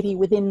 and maybe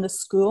within the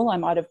school I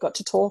might have got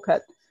to talk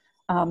at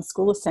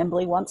school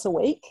assembly once a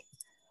week.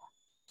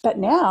 But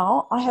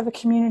now I have a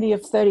community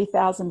of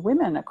 30,000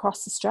 women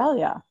across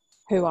Australia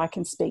who I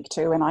can speak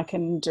to, and I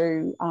can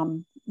do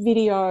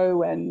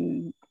video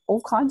and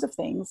all kinds of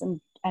things, and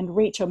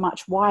reach a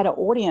much wider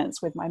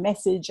audience with my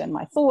message and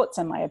my thoughts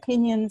and my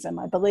opinions and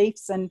my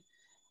beliefs. And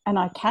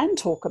I can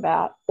talk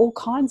about all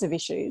kinds of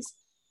issues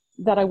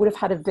that I would have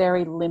had a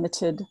very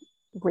limited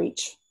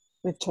reach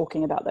with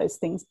talking about those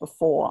things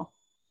before.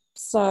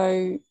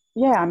 So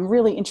yeah, I'm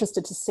really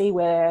interested to see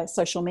where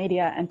social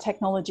media and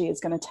technology is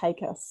going to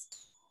take us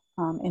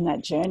in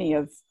that journey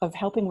of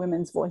helping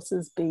women's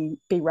voices be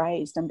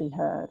raised and be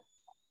heard.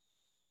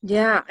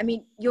 Yeah, I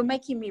mean, you're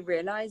making me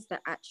realize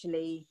that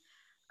actually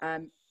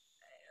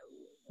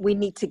we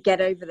need to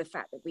get over the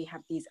fact that we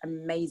have these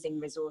amazing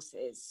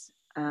resources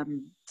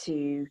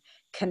to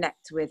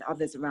connect with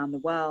others around the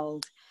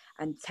world,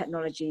 and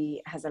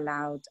technology has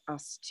allowed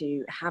us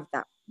to have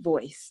that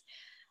voice.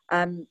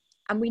 And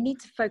we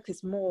need to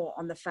focus more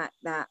on the fact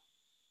that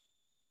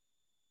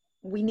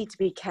we need to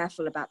be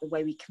careful about the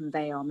way we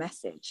convey our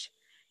message.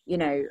 You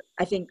know,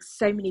 I think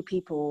so many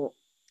people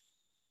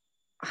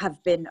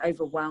have been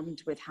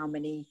overwhelmed with how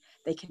many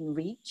they can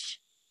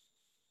reach.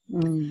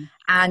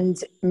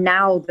 And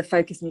now the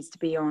focus needs to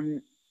be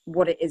on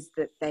what it is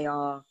that they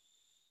are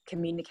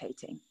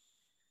communicating.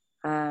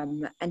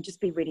 And just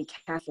be really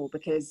careful,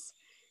 because,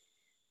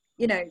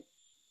 you know,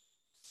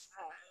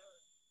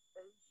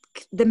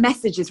 the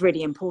message is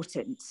really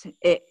important.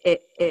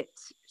 It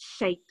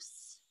shapes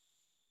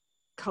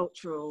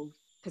cultural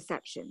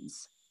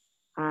perceptions.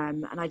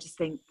 And I just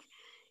think,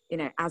 you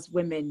know, as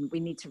women, we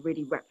need to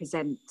really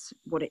represent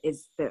what it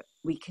is that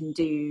we can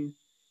do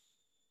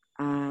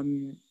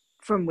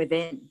from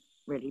within,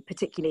 really,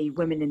 particularly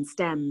women in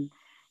STEM.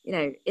 You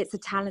know, it's a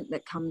talent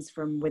that comes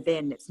from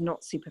within. It's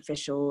not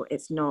superficial.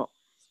 It's not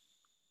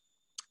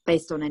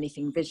based on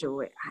anything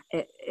visual.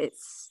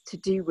 It's to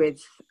do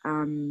with,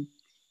 you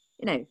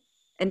know,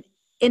 an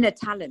inner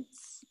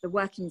talents, the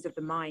workings of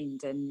the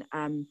mind. And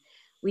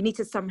we need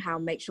to somehow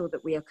make sure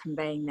that we are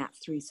conveying that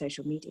through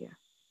social media.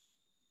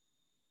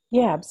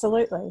 Yeah,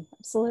 absolutely.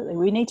 Absolutely.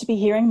 We need to be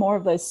hearing more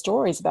of those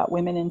stories about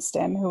women in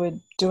STEM who are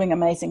doing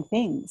amazing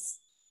things.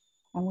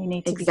 And we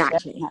need to be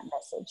sharing that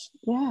message.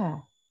 Yeah.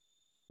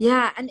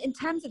 Yeah. And in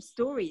terms of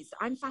stories,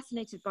 I'm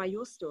fascinated by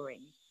your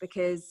story,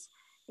 because,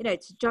 you know,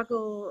 to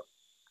juggle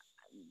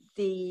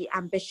the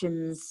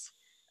ambitions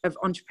of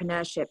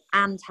entrepreneurship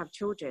and have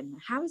children,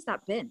 how has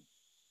that been?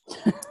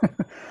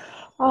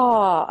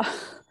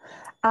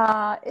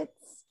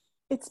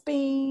 It's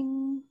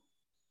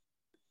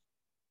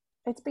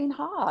been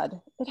hard.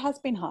 It has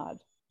been hard.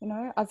 You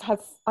know,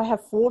 I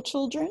have 4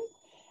 children,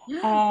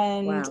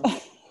 and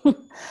wow.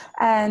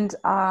 and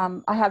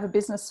I have a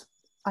business.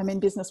 I'm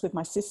in business with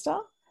my sister,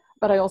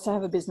 but I also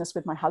have a business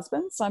with my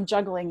husband. So I'm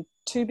juggling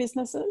 2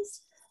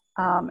 businesses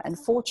and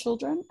 4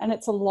 children, and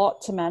it's a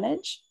lot to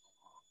manage.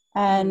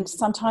 And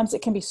sometimes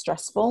it can be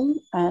stressful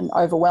and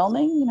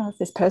overwhelming, you know, if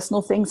there's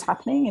personal things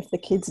happening, if the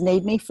kids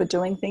need me for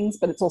doing things,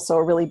 but it's also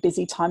a really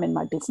busy time in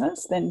my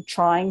business, then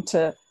trying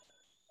to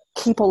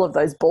keep all of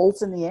those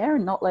balls in the air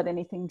and not let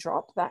anything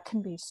drop, that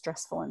can be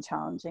stressful and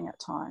challenging at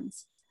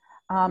times.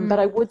 But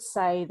I would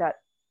say that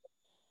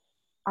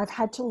I've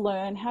had to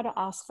learn how to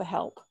ask for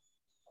help,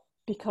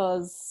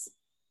 because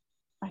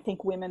I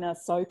think women are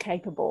so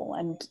capable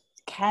and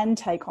can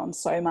take on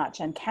so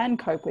much and can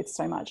cope with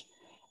so much.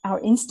 Our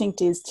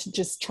instinct is to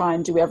just try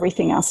and do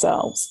everything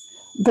ourselves,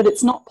 but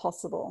it's not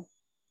possible.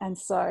 And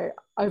so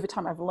over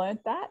time I've learned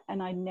that,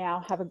 and I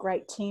now have a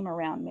great team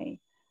around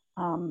me.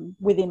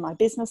 Within my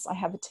business, I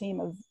have a team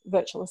of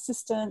virtual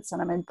assistants,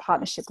 and I'm in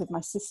partnership with my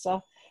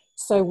sister.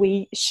 So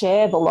we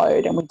share the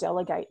load and we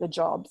delegate the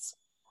jobs.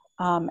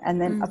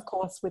 And then, of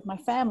course, with my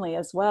family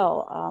as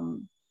well,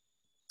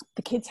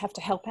 the kids have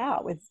to help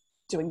out with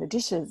doing the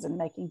dishes and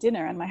making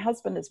dinner. And my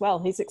husband as well,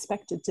 he's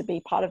expected to be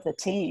part of the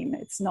team.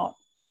 It's not,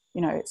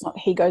 it's not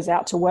he goes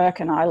out to work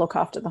and I look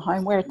after the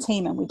home. We're a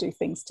team and we do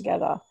things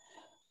together.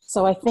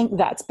 So I think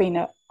that's been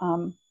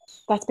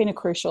a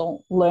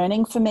crucial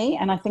learning for me.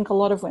 And I think a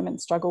lot of women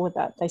struggle with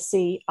that. They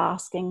see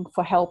asking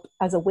for help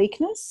as a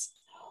weakness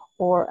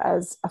or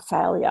as a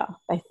failure.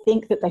 They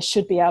think that they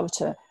should be able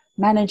to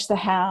manage the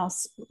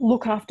house,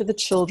 look after the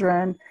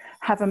children,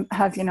 have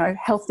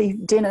healthy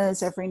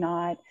dinners every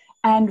night,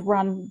 and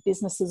run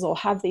businesses or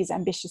have these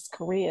ambitious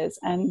careers.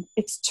 And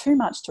it's too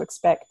much to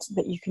expect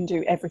that you can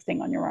do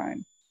everything on your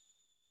own.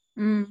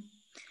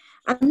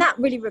 And that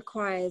really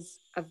requires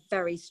a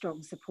very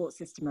strong support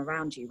system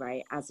around you,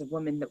 right? As a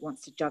woman that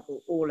wants to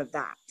juggle all of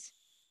that.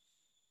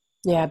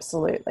 Yeah,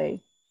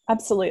 absolutely.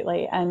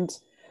 Absolutely. And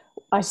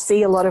I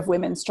see a lot of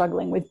women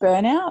struggling with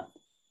burnout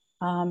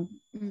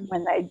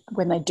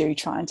when they do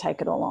try and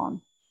take it all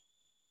on.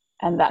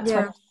 And that's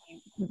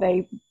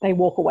when they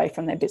walk away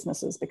from their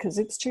businesses because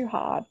it's too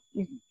hard.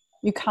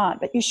 You can't,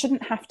 but you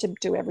shouldn't have to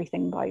do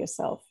everything by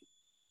yourself.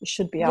 You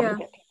should be able to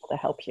get people to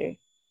help you.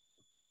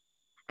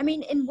 I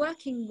mean, in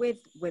working with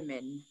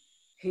women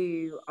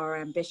who are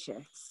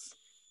ambitious,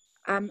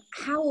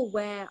 how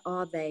aware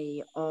are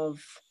they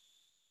of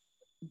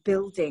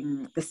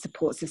building the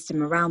support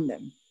system around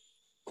them?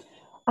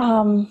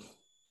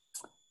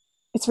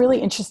 It's really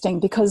interesting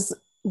because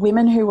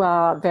women who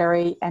are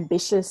very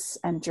ambitious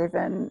and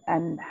driven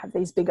and have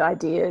these big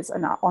ideas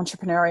and are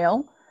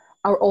entrepreneurial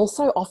are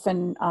also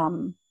often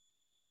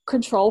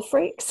control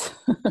freaks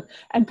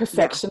and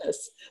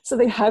perfectionists. Yeah. So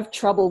they have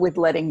trouble with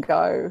letting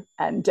go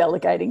and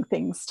delegating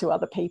things to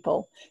other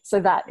people. So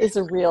that is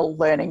a real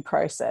learning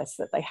process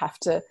that they have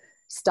to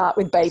start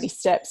with baby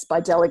steps by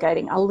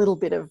delegating a little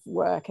bit of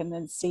work and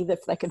then see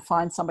if they can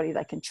find somebody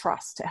they can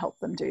trust to help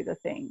them do the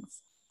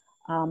things.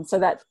 So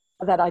that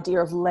idea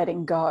of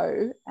letting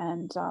go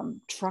and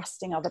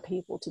trusting other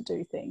people to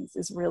do things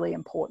is really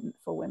important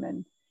for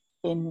women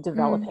in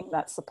developing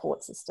that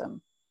support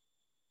system.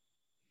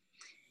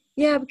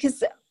 Yeah,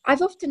 because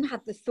I've often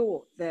had the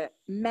thought that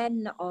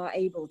men are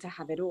able to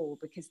have it all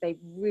because they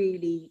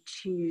really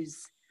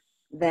choose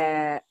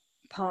their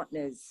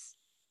partners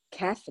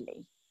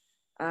carefully.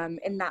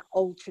 In that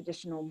old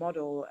traditional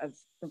model of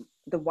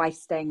the wife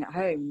staying at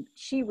home,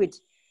 she would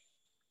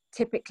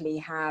typically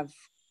have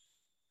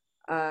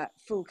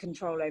full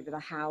control over the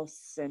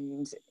house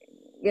and,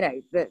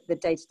 the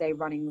day-to-day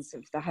runnings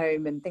of the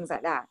home and things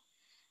like that,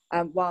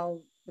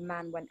 while the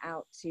man went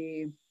out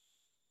to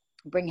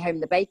bring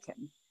home the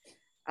bacon.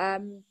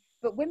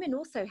 But women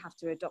also have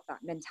to adopt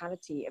that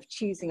mentality of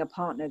choosing a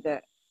partner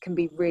that can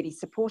be really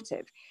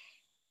supportive.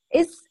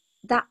 Is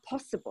that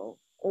possible,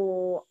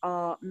 or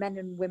are men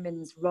and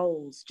women's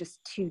roles just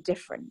too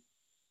different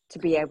to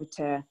be able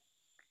to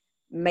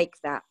make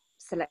that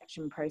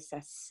selection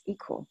process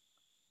equal?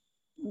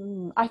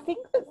 I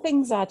think that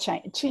things are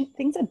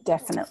things are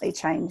definitely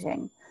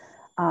changing.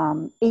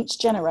 Each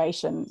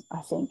generation,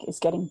 I think, is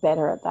getting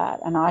better at that.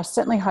 And I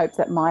certainly hope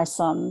that my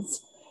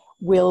sons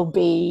will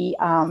be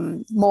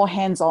more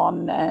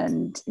hands-on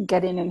and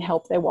get in and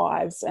help their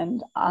wives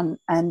and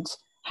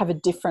have a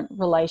different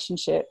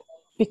relationship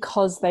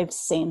because they've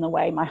seen the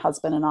way my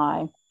husband and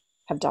I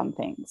have done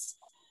things.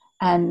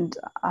 And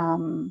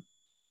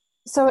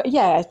so,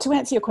 to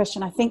answer your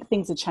question, I think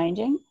things are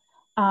changing.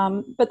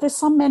 But there's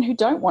some men who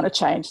don't want to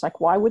change.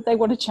 Like, why would they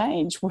want to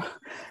change?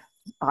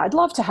 I'd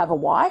love to have a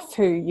wife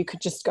who you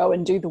could just go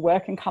and do the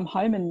work and come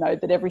home and know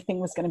that everything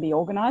was going to be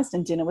organized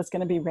and dinner was going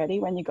to be ready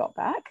when you got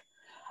back.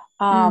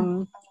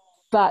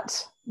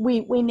 But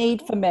we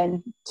need for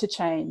men to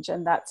change,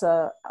 and that's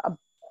a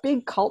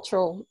big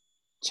cultural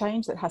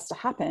change that has to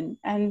happen.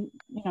 And,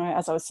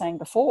 as I was saying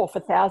before, for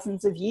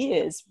thousands of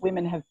years,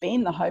 women have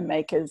been the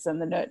homemakers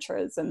and the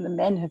nurturers, and the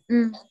men have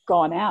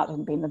gone out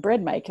and been the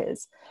bread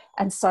makers.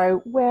 And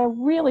so we're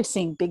really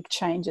seeing big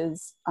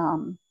changes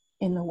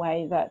in the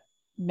way that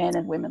men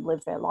and women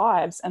live their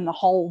lives and the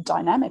whole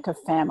dynamic of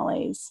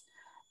families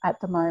at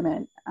the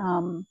moment.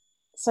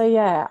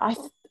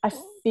 I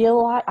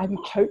feel like I'm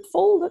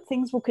hopeful that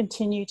things will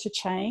continue to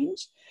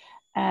change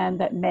and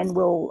that men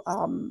will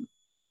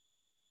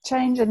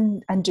change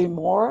and do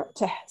more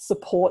to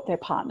support their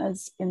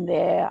partners in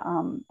their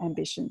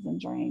ambitions and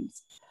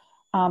dreams.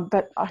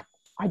 But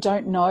I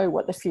don't know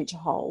what the future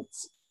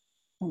holds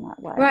in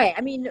that way. Right.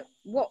 I mean,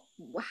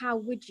 how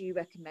would you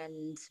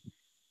recommend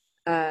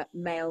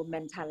male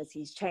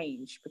mentalities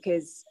change?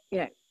 Because,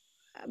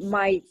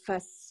 my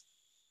first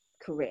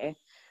career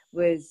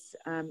was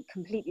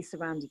completely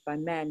surrounded by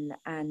men,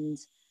 and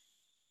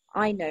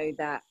I know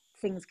that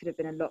things could have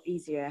been a lot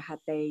easier had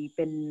they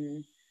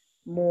been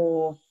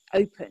more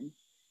open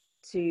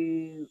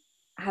to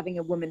having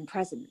a woman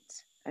present.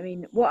 I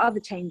mean, what other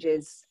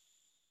changes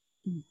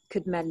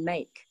could men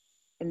make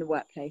in the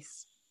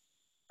workplace?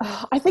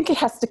 I think it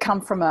has to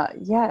come from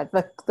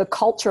the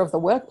culture of the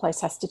workplace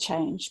has to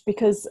change,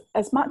 because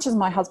as much as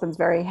my husband's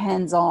very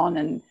hands-on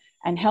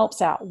and helps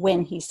out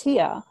when he's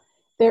here,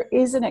 there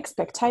is an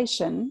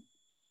expectation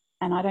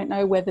and I don't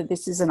know whether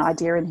this is an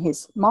idea in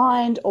his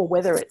mind or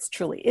whether it's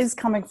truly is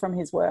coming from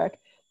his work,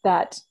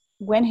 that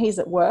when he's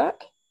at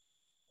work,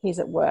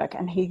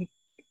 and he's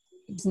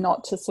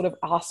not to sort of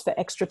ask for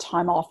extra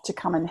time off to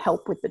come and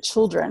help with the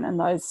children and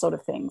those sort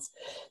of things.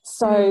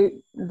 So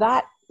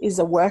that is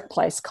a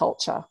workplace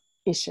culture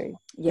issue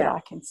that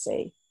I can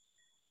see,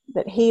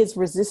 that he is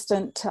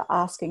resistant to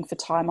asking for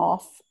time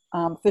off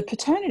for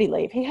paternity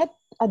leave. He had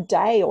a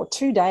day or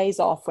 2 days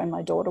off when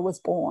my daughter was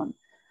born,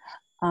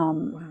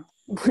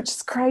 which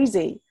is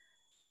crazy.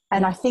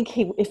 And I think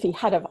if he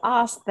had have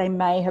asked, they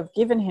may have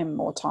given him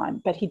more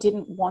time, but he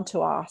didn't want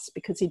to ask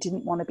because he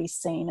didn't want to be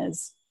seen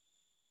as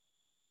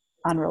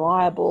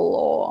unreliable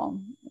or,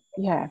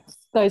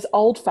 those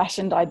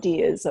old-fashioned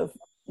ideas of,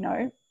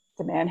 the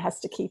man has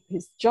to keep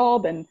his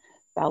job and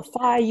they'll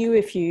fire you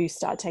if you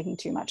start taking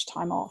too much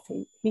time off.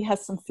 He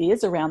has some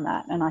fears around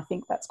that, and I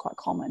think that's quite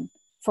common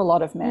for a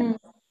lot of men.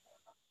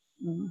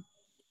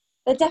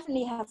 There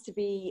definitely has to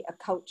be a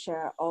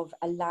culture of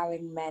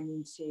allowing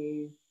men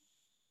to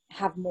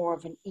have more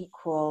of an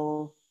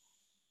equal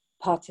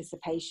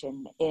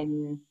participation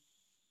in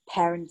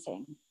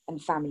parenting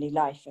and family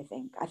life. I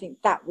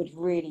think that would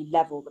really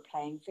level the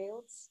playing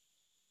fields.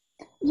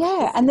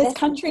 And there's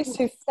countries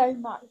who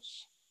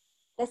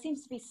there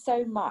seems to be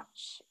so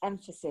much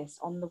emphasis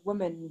on the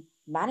woman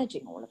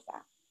managing all of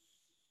that.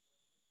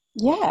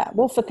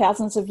 Well, for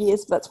thousands of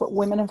years, that's what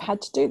women have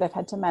had to do. They've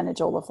had to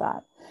manage all of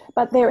that.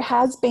 But there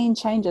has been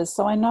changes.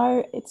 So I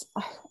know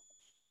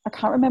I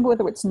can't remember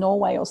whether it's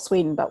Norway or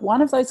Sweden, but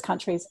one of those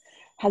countries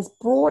has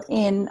brought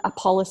in a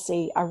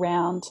policy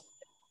around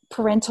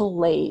parental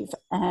leave,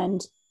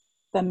 and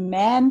the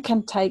man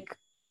can take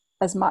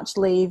as much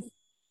leave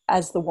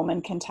as the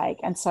woman can take.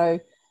 And so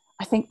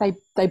I think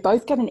they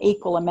both get an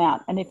equal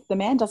amount. And if the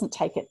man doesn't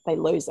take it, they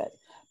lose it.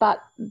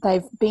 But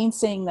they've been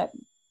seeing that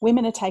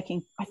women are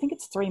taking, I think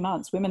it's 3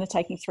 months. Women are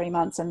taking 3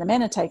 months and the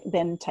men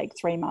then take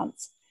 3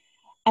 months.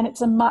 And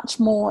it's a much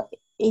more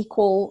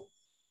equal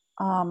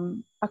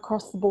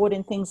across the board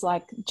in things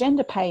like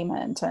gender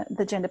payment.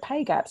 The gender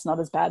pay gap's not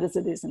as bad as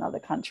it is in other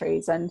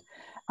countries, and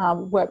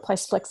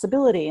workplace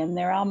flexibility. And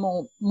there are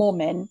more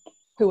men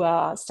who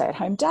are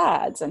stay-at-home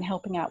dads and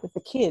helping out with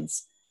the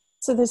kids.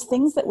 So there's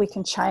things that we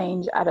can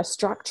change at a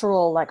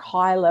structural, like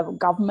high level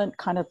government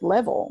kind of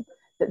level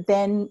that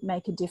then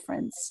make a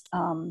difference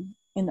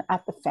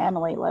at the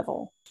family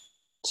level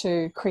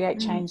to create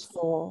change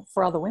for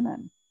other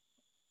women.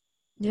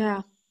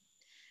 Yeah.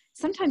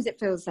 Sometimes it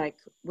feels like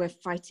we're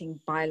fighting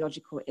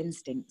biological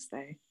instincts,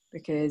 though,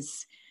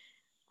 because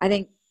let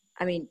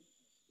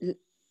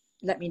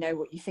me know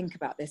what you think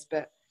about this,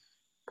 but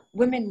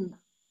women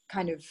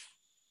kind of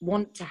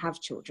want to have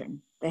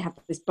children. They have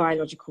this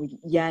biological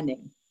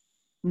yearning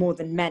more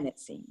than men, it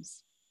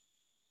seems.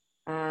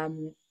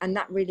 And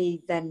that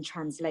really then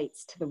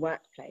translates to the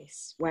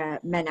workplace, where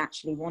men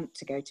actually want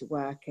to go to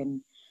work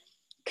and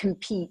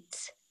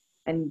compete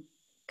and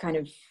kind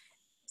of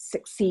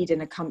succeed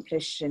and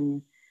accomplish,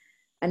 and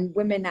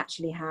women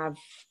actually have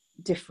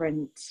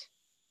different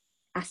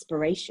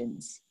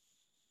aspirations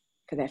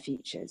for their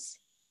futures.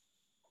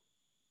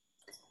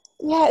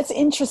 Yeah, it's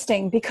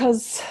interesting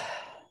because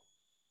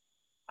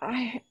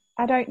I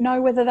don't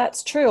know whether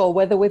that's true or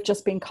whether we've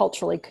just been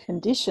culturally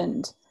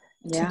conditioned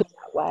to be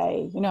that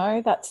way.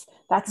 That's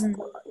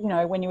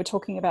when you were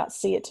talking about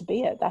see it to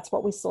be it, that's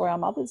what we saw our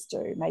mothers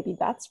do. Maybe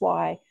that's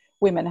why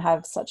women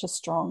have such a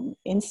strong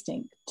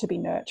instinct to be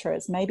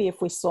nurturers. Maybe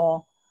if we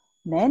saw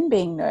men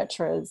being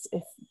nurturers,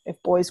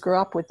 if boys grew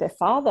up with their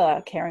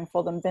father caring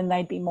for them, then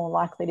they'd be more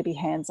likely to be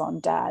hands-on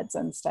dads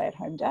and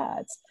stay-at-home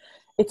dads.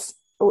 It's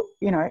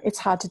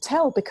hard to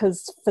tell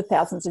because for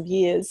thousands of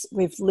years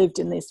we've lived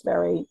in this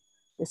way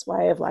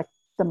of like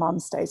the mum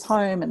stays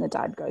home and the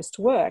dad goes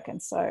to work,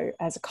 and so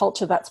as a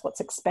culture that's what's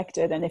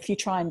expected. And if you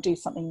try and do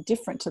something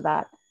different to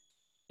that,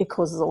 it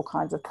causes all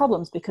kinds of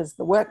problems because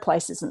the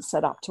workplace isn't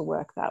set up to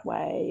work that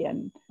way,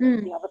 and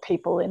the other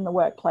people in the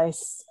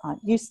workplace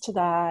aren't used to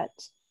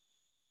that.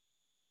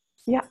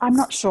 Yeah, I'm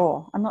not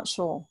sure.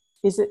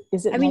 Is it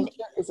nature?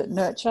 Is it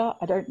nurture?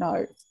 I don't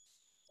know.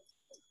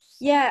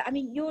 Yeah,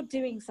 you're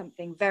doing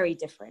something very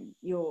different.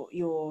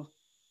 You're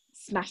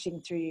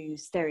smashing through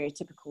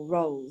stereotypical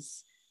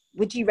roles.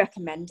 Would you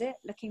recommend it,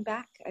 looking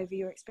back over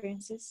your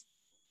experiences?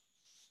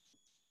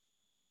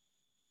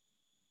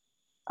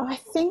 I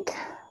think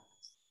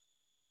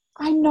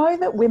I know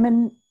that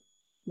women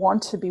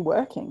want to be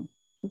working.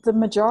 The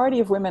majority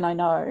of women I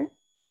know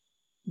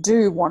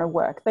do want to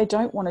work. They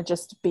don't want to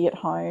just be at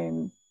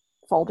home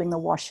folding the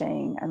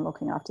washing and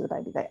looking after the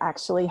baby. They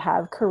actually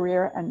have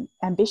career and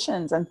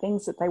ambitions and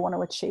things that they want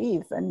to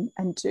achieve and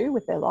do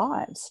with their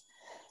lives.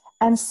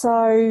 And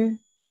so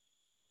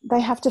they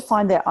have to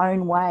find their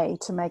own way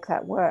to make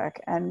that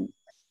work. And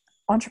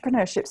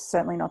entrepreneurship is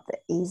certainly not the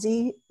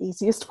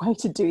easiest way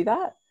to do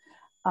that.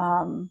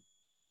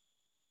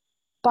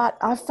 But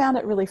I've found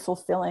it really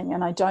fulfilling,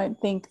 and I don't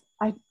think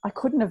I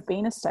couldn't have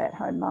been a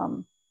stay-at-home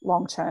mum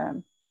long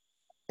term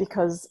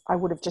because I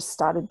would have just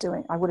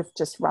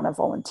run a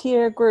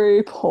volunteer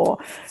group or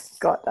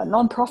got a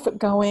nonprofit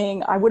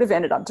going. I would have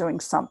ended up doing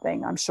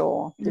something, I'm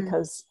sure,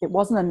 because it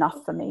wasn't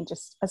enough for me.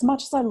 Just as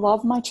much as I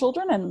love my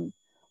children and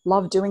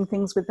love doing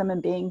things with them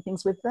and being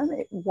things with them,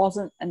 it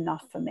wasn't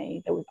enough for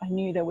me. I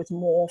knew there was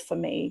more for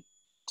me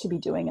to be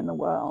doing in the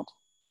world.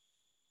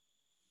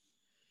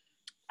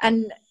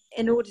 And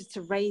in order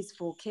to raise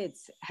 4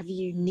 kids, have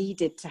you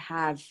needed to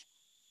have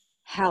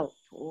help,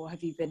 or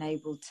have you been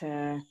able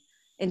to,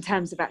 in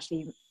terms of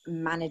actually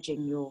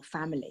managing your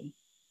family,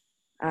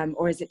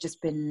 or has it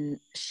just been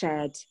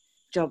shared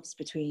jobs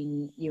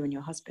between you and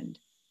your husband?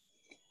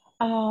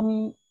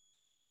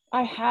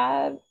 I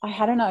had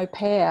an au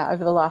pair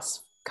over the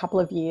last couple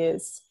of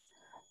years.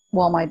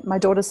 Well, my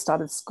daughter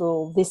started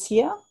school this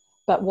year,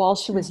 but while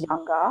she was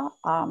younger,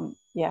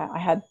 I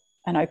had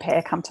an au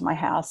pair come to my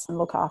house and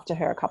look after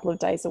her a couple of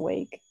days a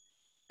week,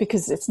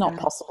 because it's not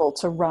possible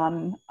to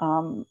run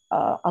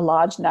a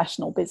large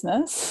national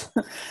business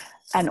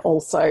and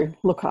also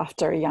look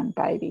after a young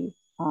baby.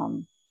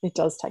 It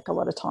does take a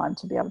lot of time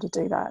to be able to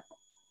do that.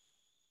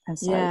 And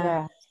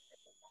so,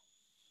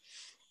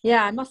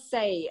 Yeah, I must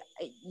say,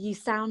 you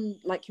sound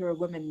like you're a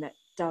woman that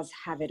does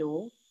have it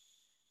all.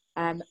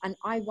 And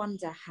I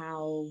wonder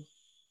how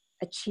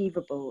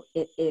achievable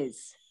it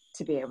is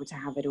to be able to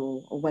have it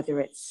all, or whether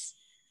it's,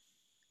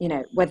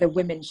 whether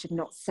women should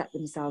not set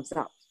themselves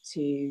up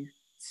to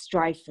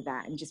strive for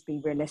that and just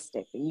be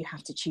realistic that you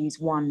have to choose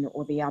one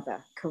or the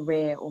other,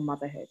 career or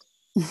motherhood.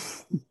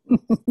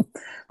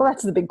 Well,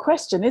 that's the big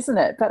question, isn't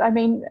it? But I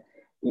mean,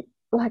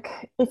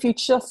 like, if you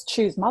just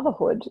choose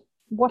motherhood,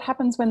 what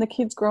happens when the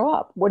kids grow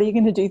up? What are you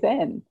going to do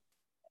then?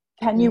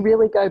 Can you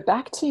really go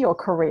back to your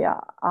career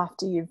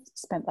after you've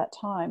spent that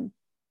time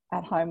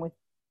at home with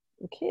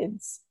the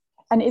kids?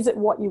 And is it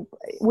what you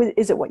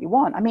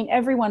want? I mean,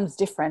 everyone's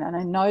different. And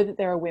I know that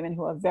there are women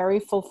who are very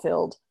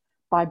fulfilled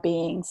by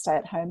being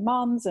stay-at-home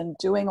mums and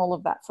doing all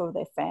of that for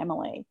their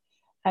family.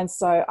 And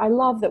so I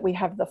love that we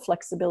have the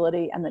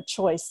flexibility and the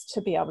choice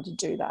to be able to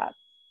do that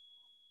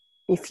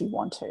if you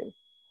want to.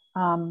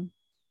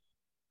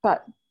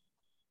 But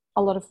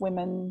a lot of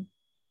women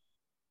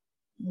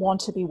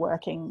want to be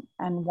working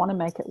and want to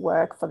make it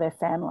work for their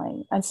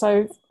family. And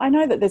so I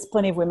know that there's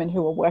plenty of women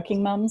who are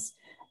working mums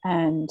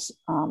and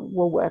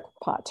will work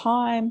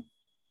part-time.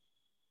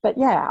 But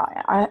yeah,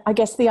 I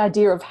guess the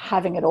idea of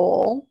having it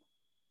all,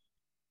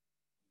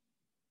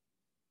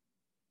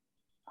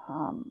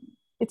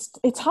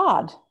 it's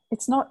hard.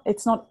 It's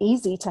not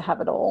easy to have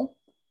it all.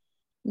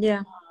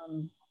 Yeah.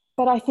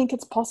 But I think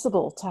it's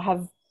possible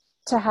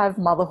to have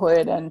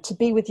motherhood and to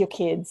be with your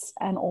kids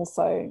and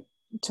also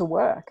to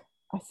work.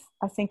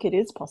 I think it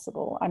is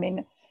possible. I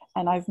mean,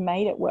 and I've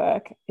made it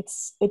work.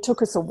 It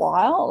took us a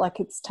while. Like,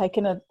 it's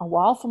taken a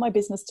while for my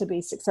business to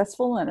be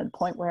successful and at a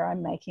point where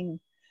I'm making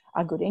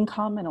a good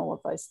income and all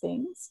of those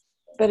things.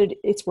 But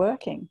it's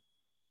working.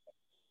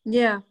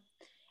 Yeah.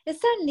 It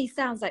certainly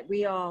sounds like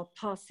we are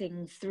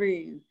passing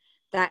through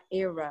that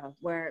era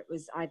where it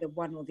was either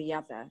one or the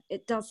other.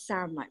 It does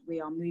sound like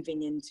we are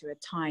moving into a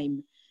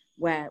time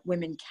where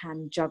women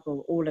can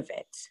juggle all of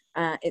it.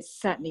 It's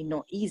certainly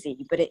not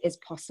easy, but it is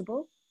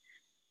possible.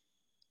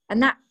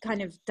 And that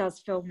kind of does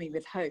fill me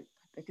with hope,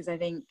 because I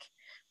think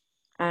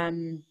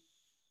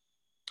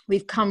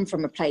we've come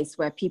from a place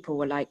where people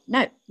were like,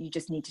 no, you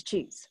just need to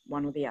choose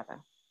one or the other.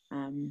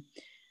 And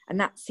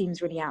that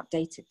seems really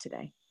outdated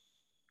today.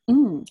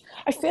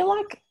 I feel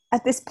like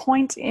at this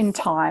point in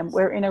time,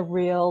 we're in a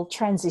real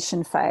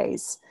transition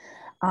phase.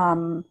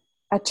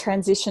 A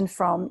transition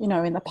from,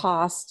 in the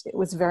past, it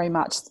was very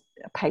much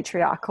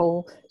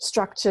patriarchal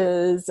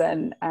structures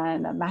and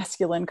a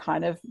masculine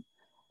kind of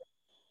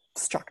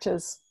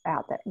structures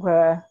out that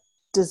were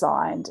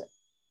designed.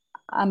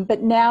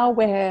 But now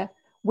where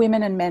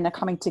women and men are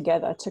coming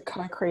together to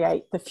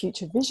co-create the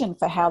future vision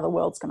for how the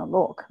world's going to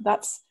look.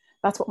 That's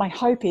what my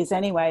hope is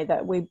anyway,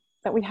 that we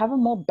have a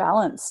more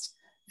balanced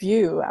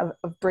view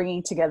of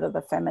bringing together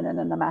the feminine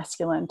and the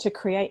masculine to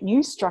create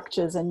new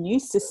structures and new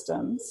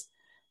systems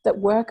that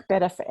work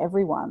better for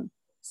everyone.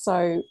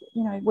 So,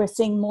 we're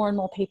seeing more and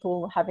more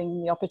people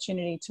having the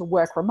opportunity to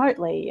work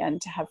remotely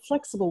and to have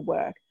flexible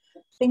work.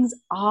 Things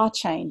are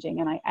changing,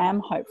 and I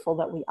am hopeful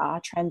that we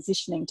are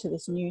transitioning to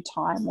this new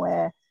time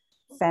where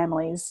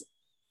families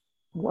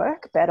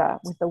work better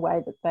with the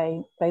way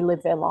that they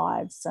live their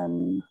lives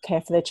and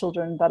care for their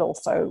children, but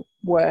also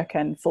work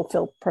and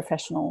fulfill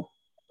professional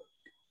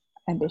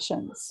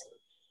ambitions.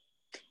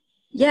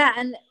 Yeah,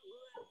 and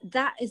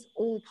that is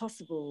all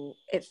possible,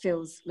 it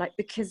feels like,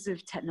 because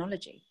of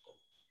technology.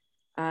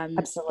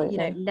 Absolutely.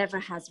 Never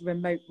has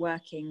remote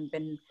working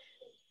been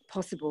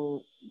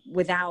possible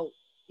without,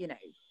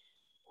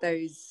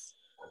 those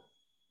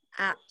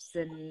apps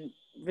and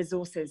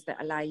resources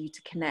that allow you to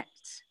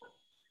connect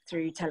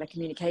through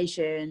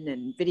telecommunication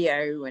and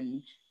video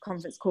and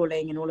conference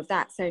calling and all of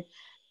that. So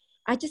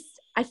I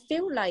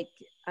feel like,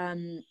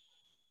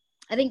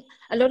 I think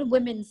a lot of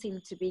women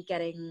seem to be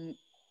getting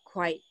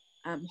quite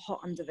hot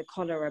under the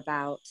collar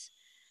about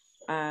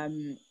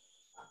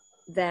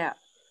their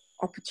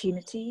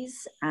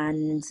opportunities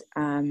and,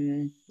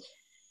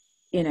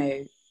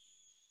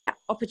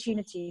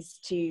 opportunities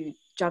to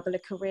juggle a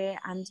career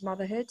and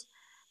motherhood.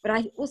 But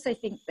I also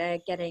think they're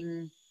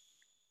getting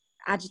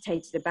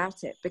agitated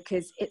about it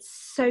because it's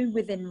so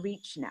within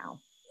reach now,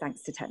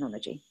 thanks to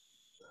technology.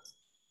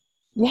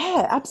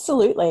 Yeah,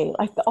 absolutely.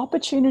 Like the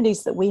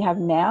opportunities that we have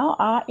now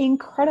are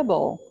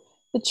incredible.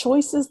 The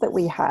choices that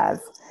we have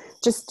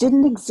just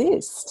didn't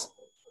exist.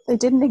 They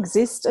didn't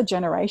exist a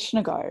generation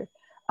ago.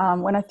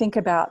 When I think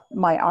about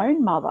my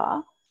own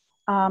mother,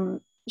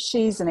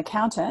 she's an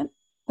accountant.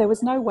 There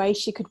was no way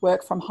she could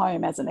work from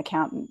home as an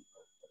accountant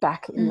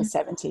back in the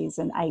 70s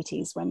and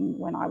 80s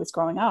when I was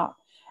growing up.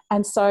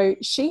 And so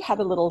she had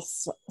a little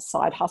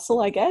side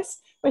hustle, I guess,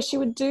 where she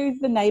would do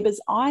the neighbours'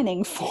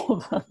 ironing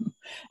for them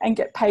and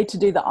get paid to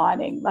do the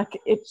ironing. Like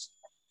it's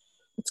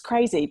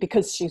crazy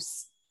because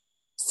she's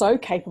so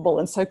capable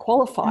and so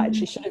qualified.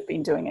 She should have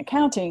been doing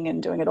accounting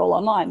and doing it all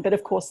online. But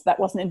of course, that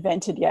wasn't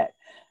invented yet.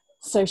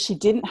 So she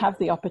didn't have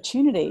the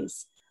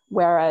opportunities.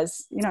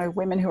 Whereas,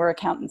 women who are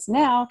accountants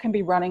now can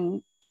be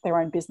running their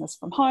own business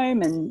from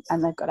home and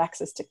they've got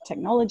access to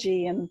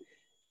technology and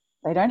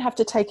they don't have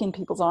to take in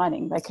people's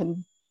ironing. They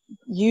can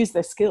use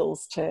their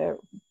skills to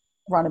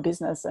run a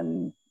business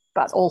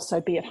but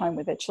also be at home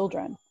with their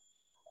children.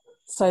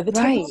 So the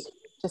technology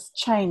just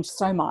changed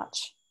so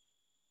much.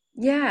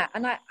 Yeah,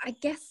 and I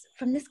guess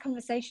from this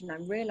conversation,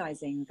 I'm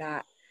realizing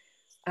that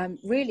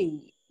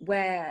really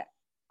where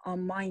our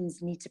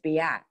minds need to be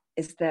at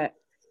is that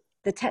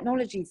the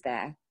technology's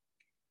there,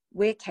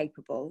 we're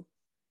capable,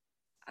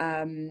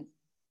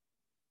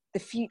 the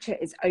future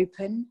is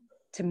open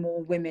to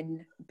more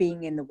women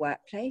being in the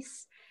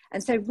workplace.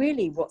 And so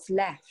really what's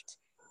left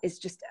is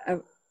just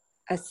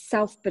a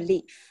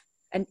self-belief,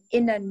 an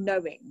inner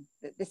knowing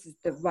that this is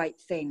the right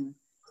thing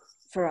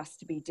for us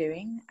to be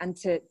doing and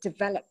to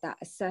develop that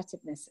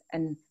assertiveness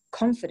and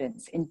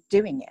confidence in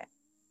doing it.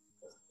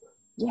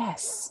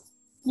 Yes.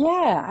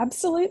 Yeah,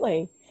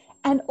 absolutely.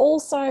 And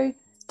also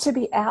to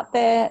be out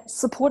there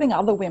supporting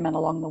other women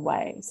along the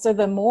way. So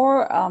the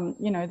more,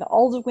 the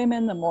older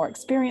women, the more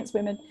experienced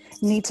women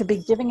need to be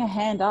giving a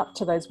hand up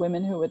to those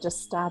women who are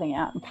just starting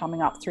out and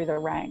coming up through the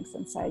ranks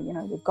and say,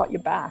 we've got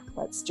your back.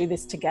 Let's do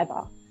this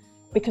together,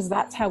 because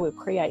that's how we'll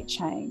create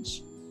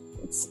change.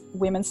 It's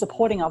women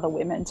supporting other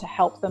women to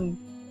help them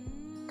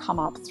come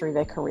up through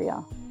their career.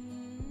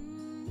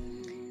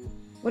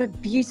 What a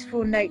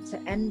beautiful note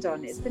to end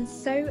on. It's been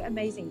so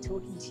amazing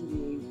talking to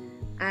you,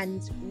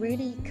 and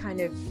really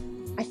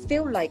I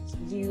feel like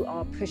you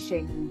are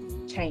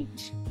pushing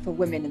change for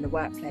women in the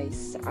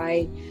workplace.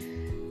 I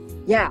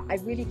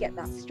really get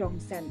that strong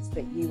sense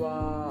that you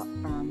are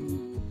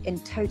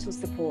in total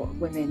support of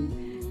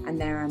women and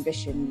their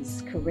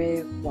ambitions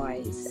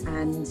career-wise.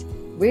 And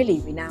really,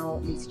 we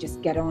now need to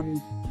just get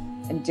on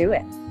and do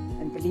it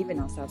and believe in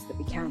ourselves that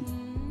we can.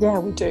 Yeah,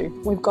 we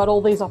do. We've got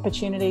all these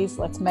opportunities.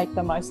 Let's make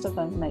the most of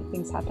them and make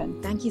things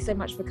happen. Thank you so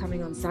much for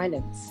coming on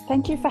Silence.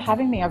 Thank you for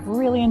having me. I've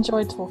really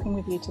enjoyed talking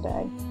with you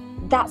today.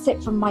 That's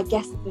it from my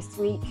guest this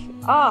week.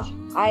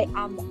 I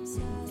am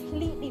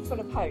completely full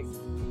of hope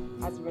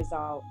as a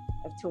result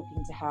of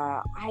talking to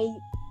her. I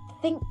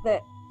think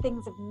that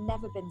things have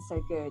never been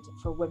so good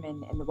for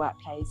women in the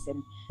workplace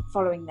and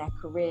following their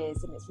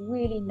careers. And it's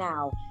really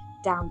now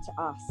down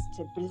to us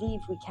to believe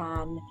we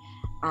can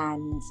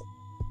and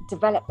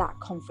develop that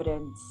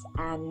confidence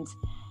and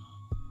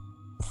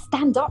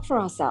stand up for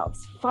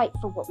ourselves, fight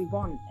for what we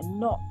want, and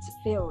not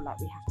feel like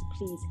we have to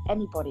please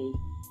anybody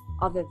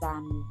other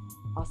than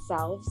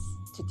ourselves,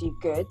 to do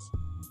good,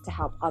 to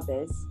help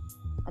others,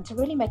 and to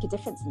really make a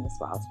difference in this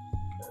world.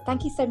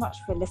 Thank you so much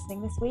for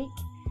listening this week.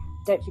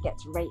 Don't forget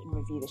to rate and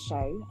review the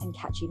show, and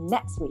catch you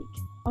next week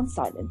on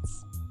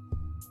Silence.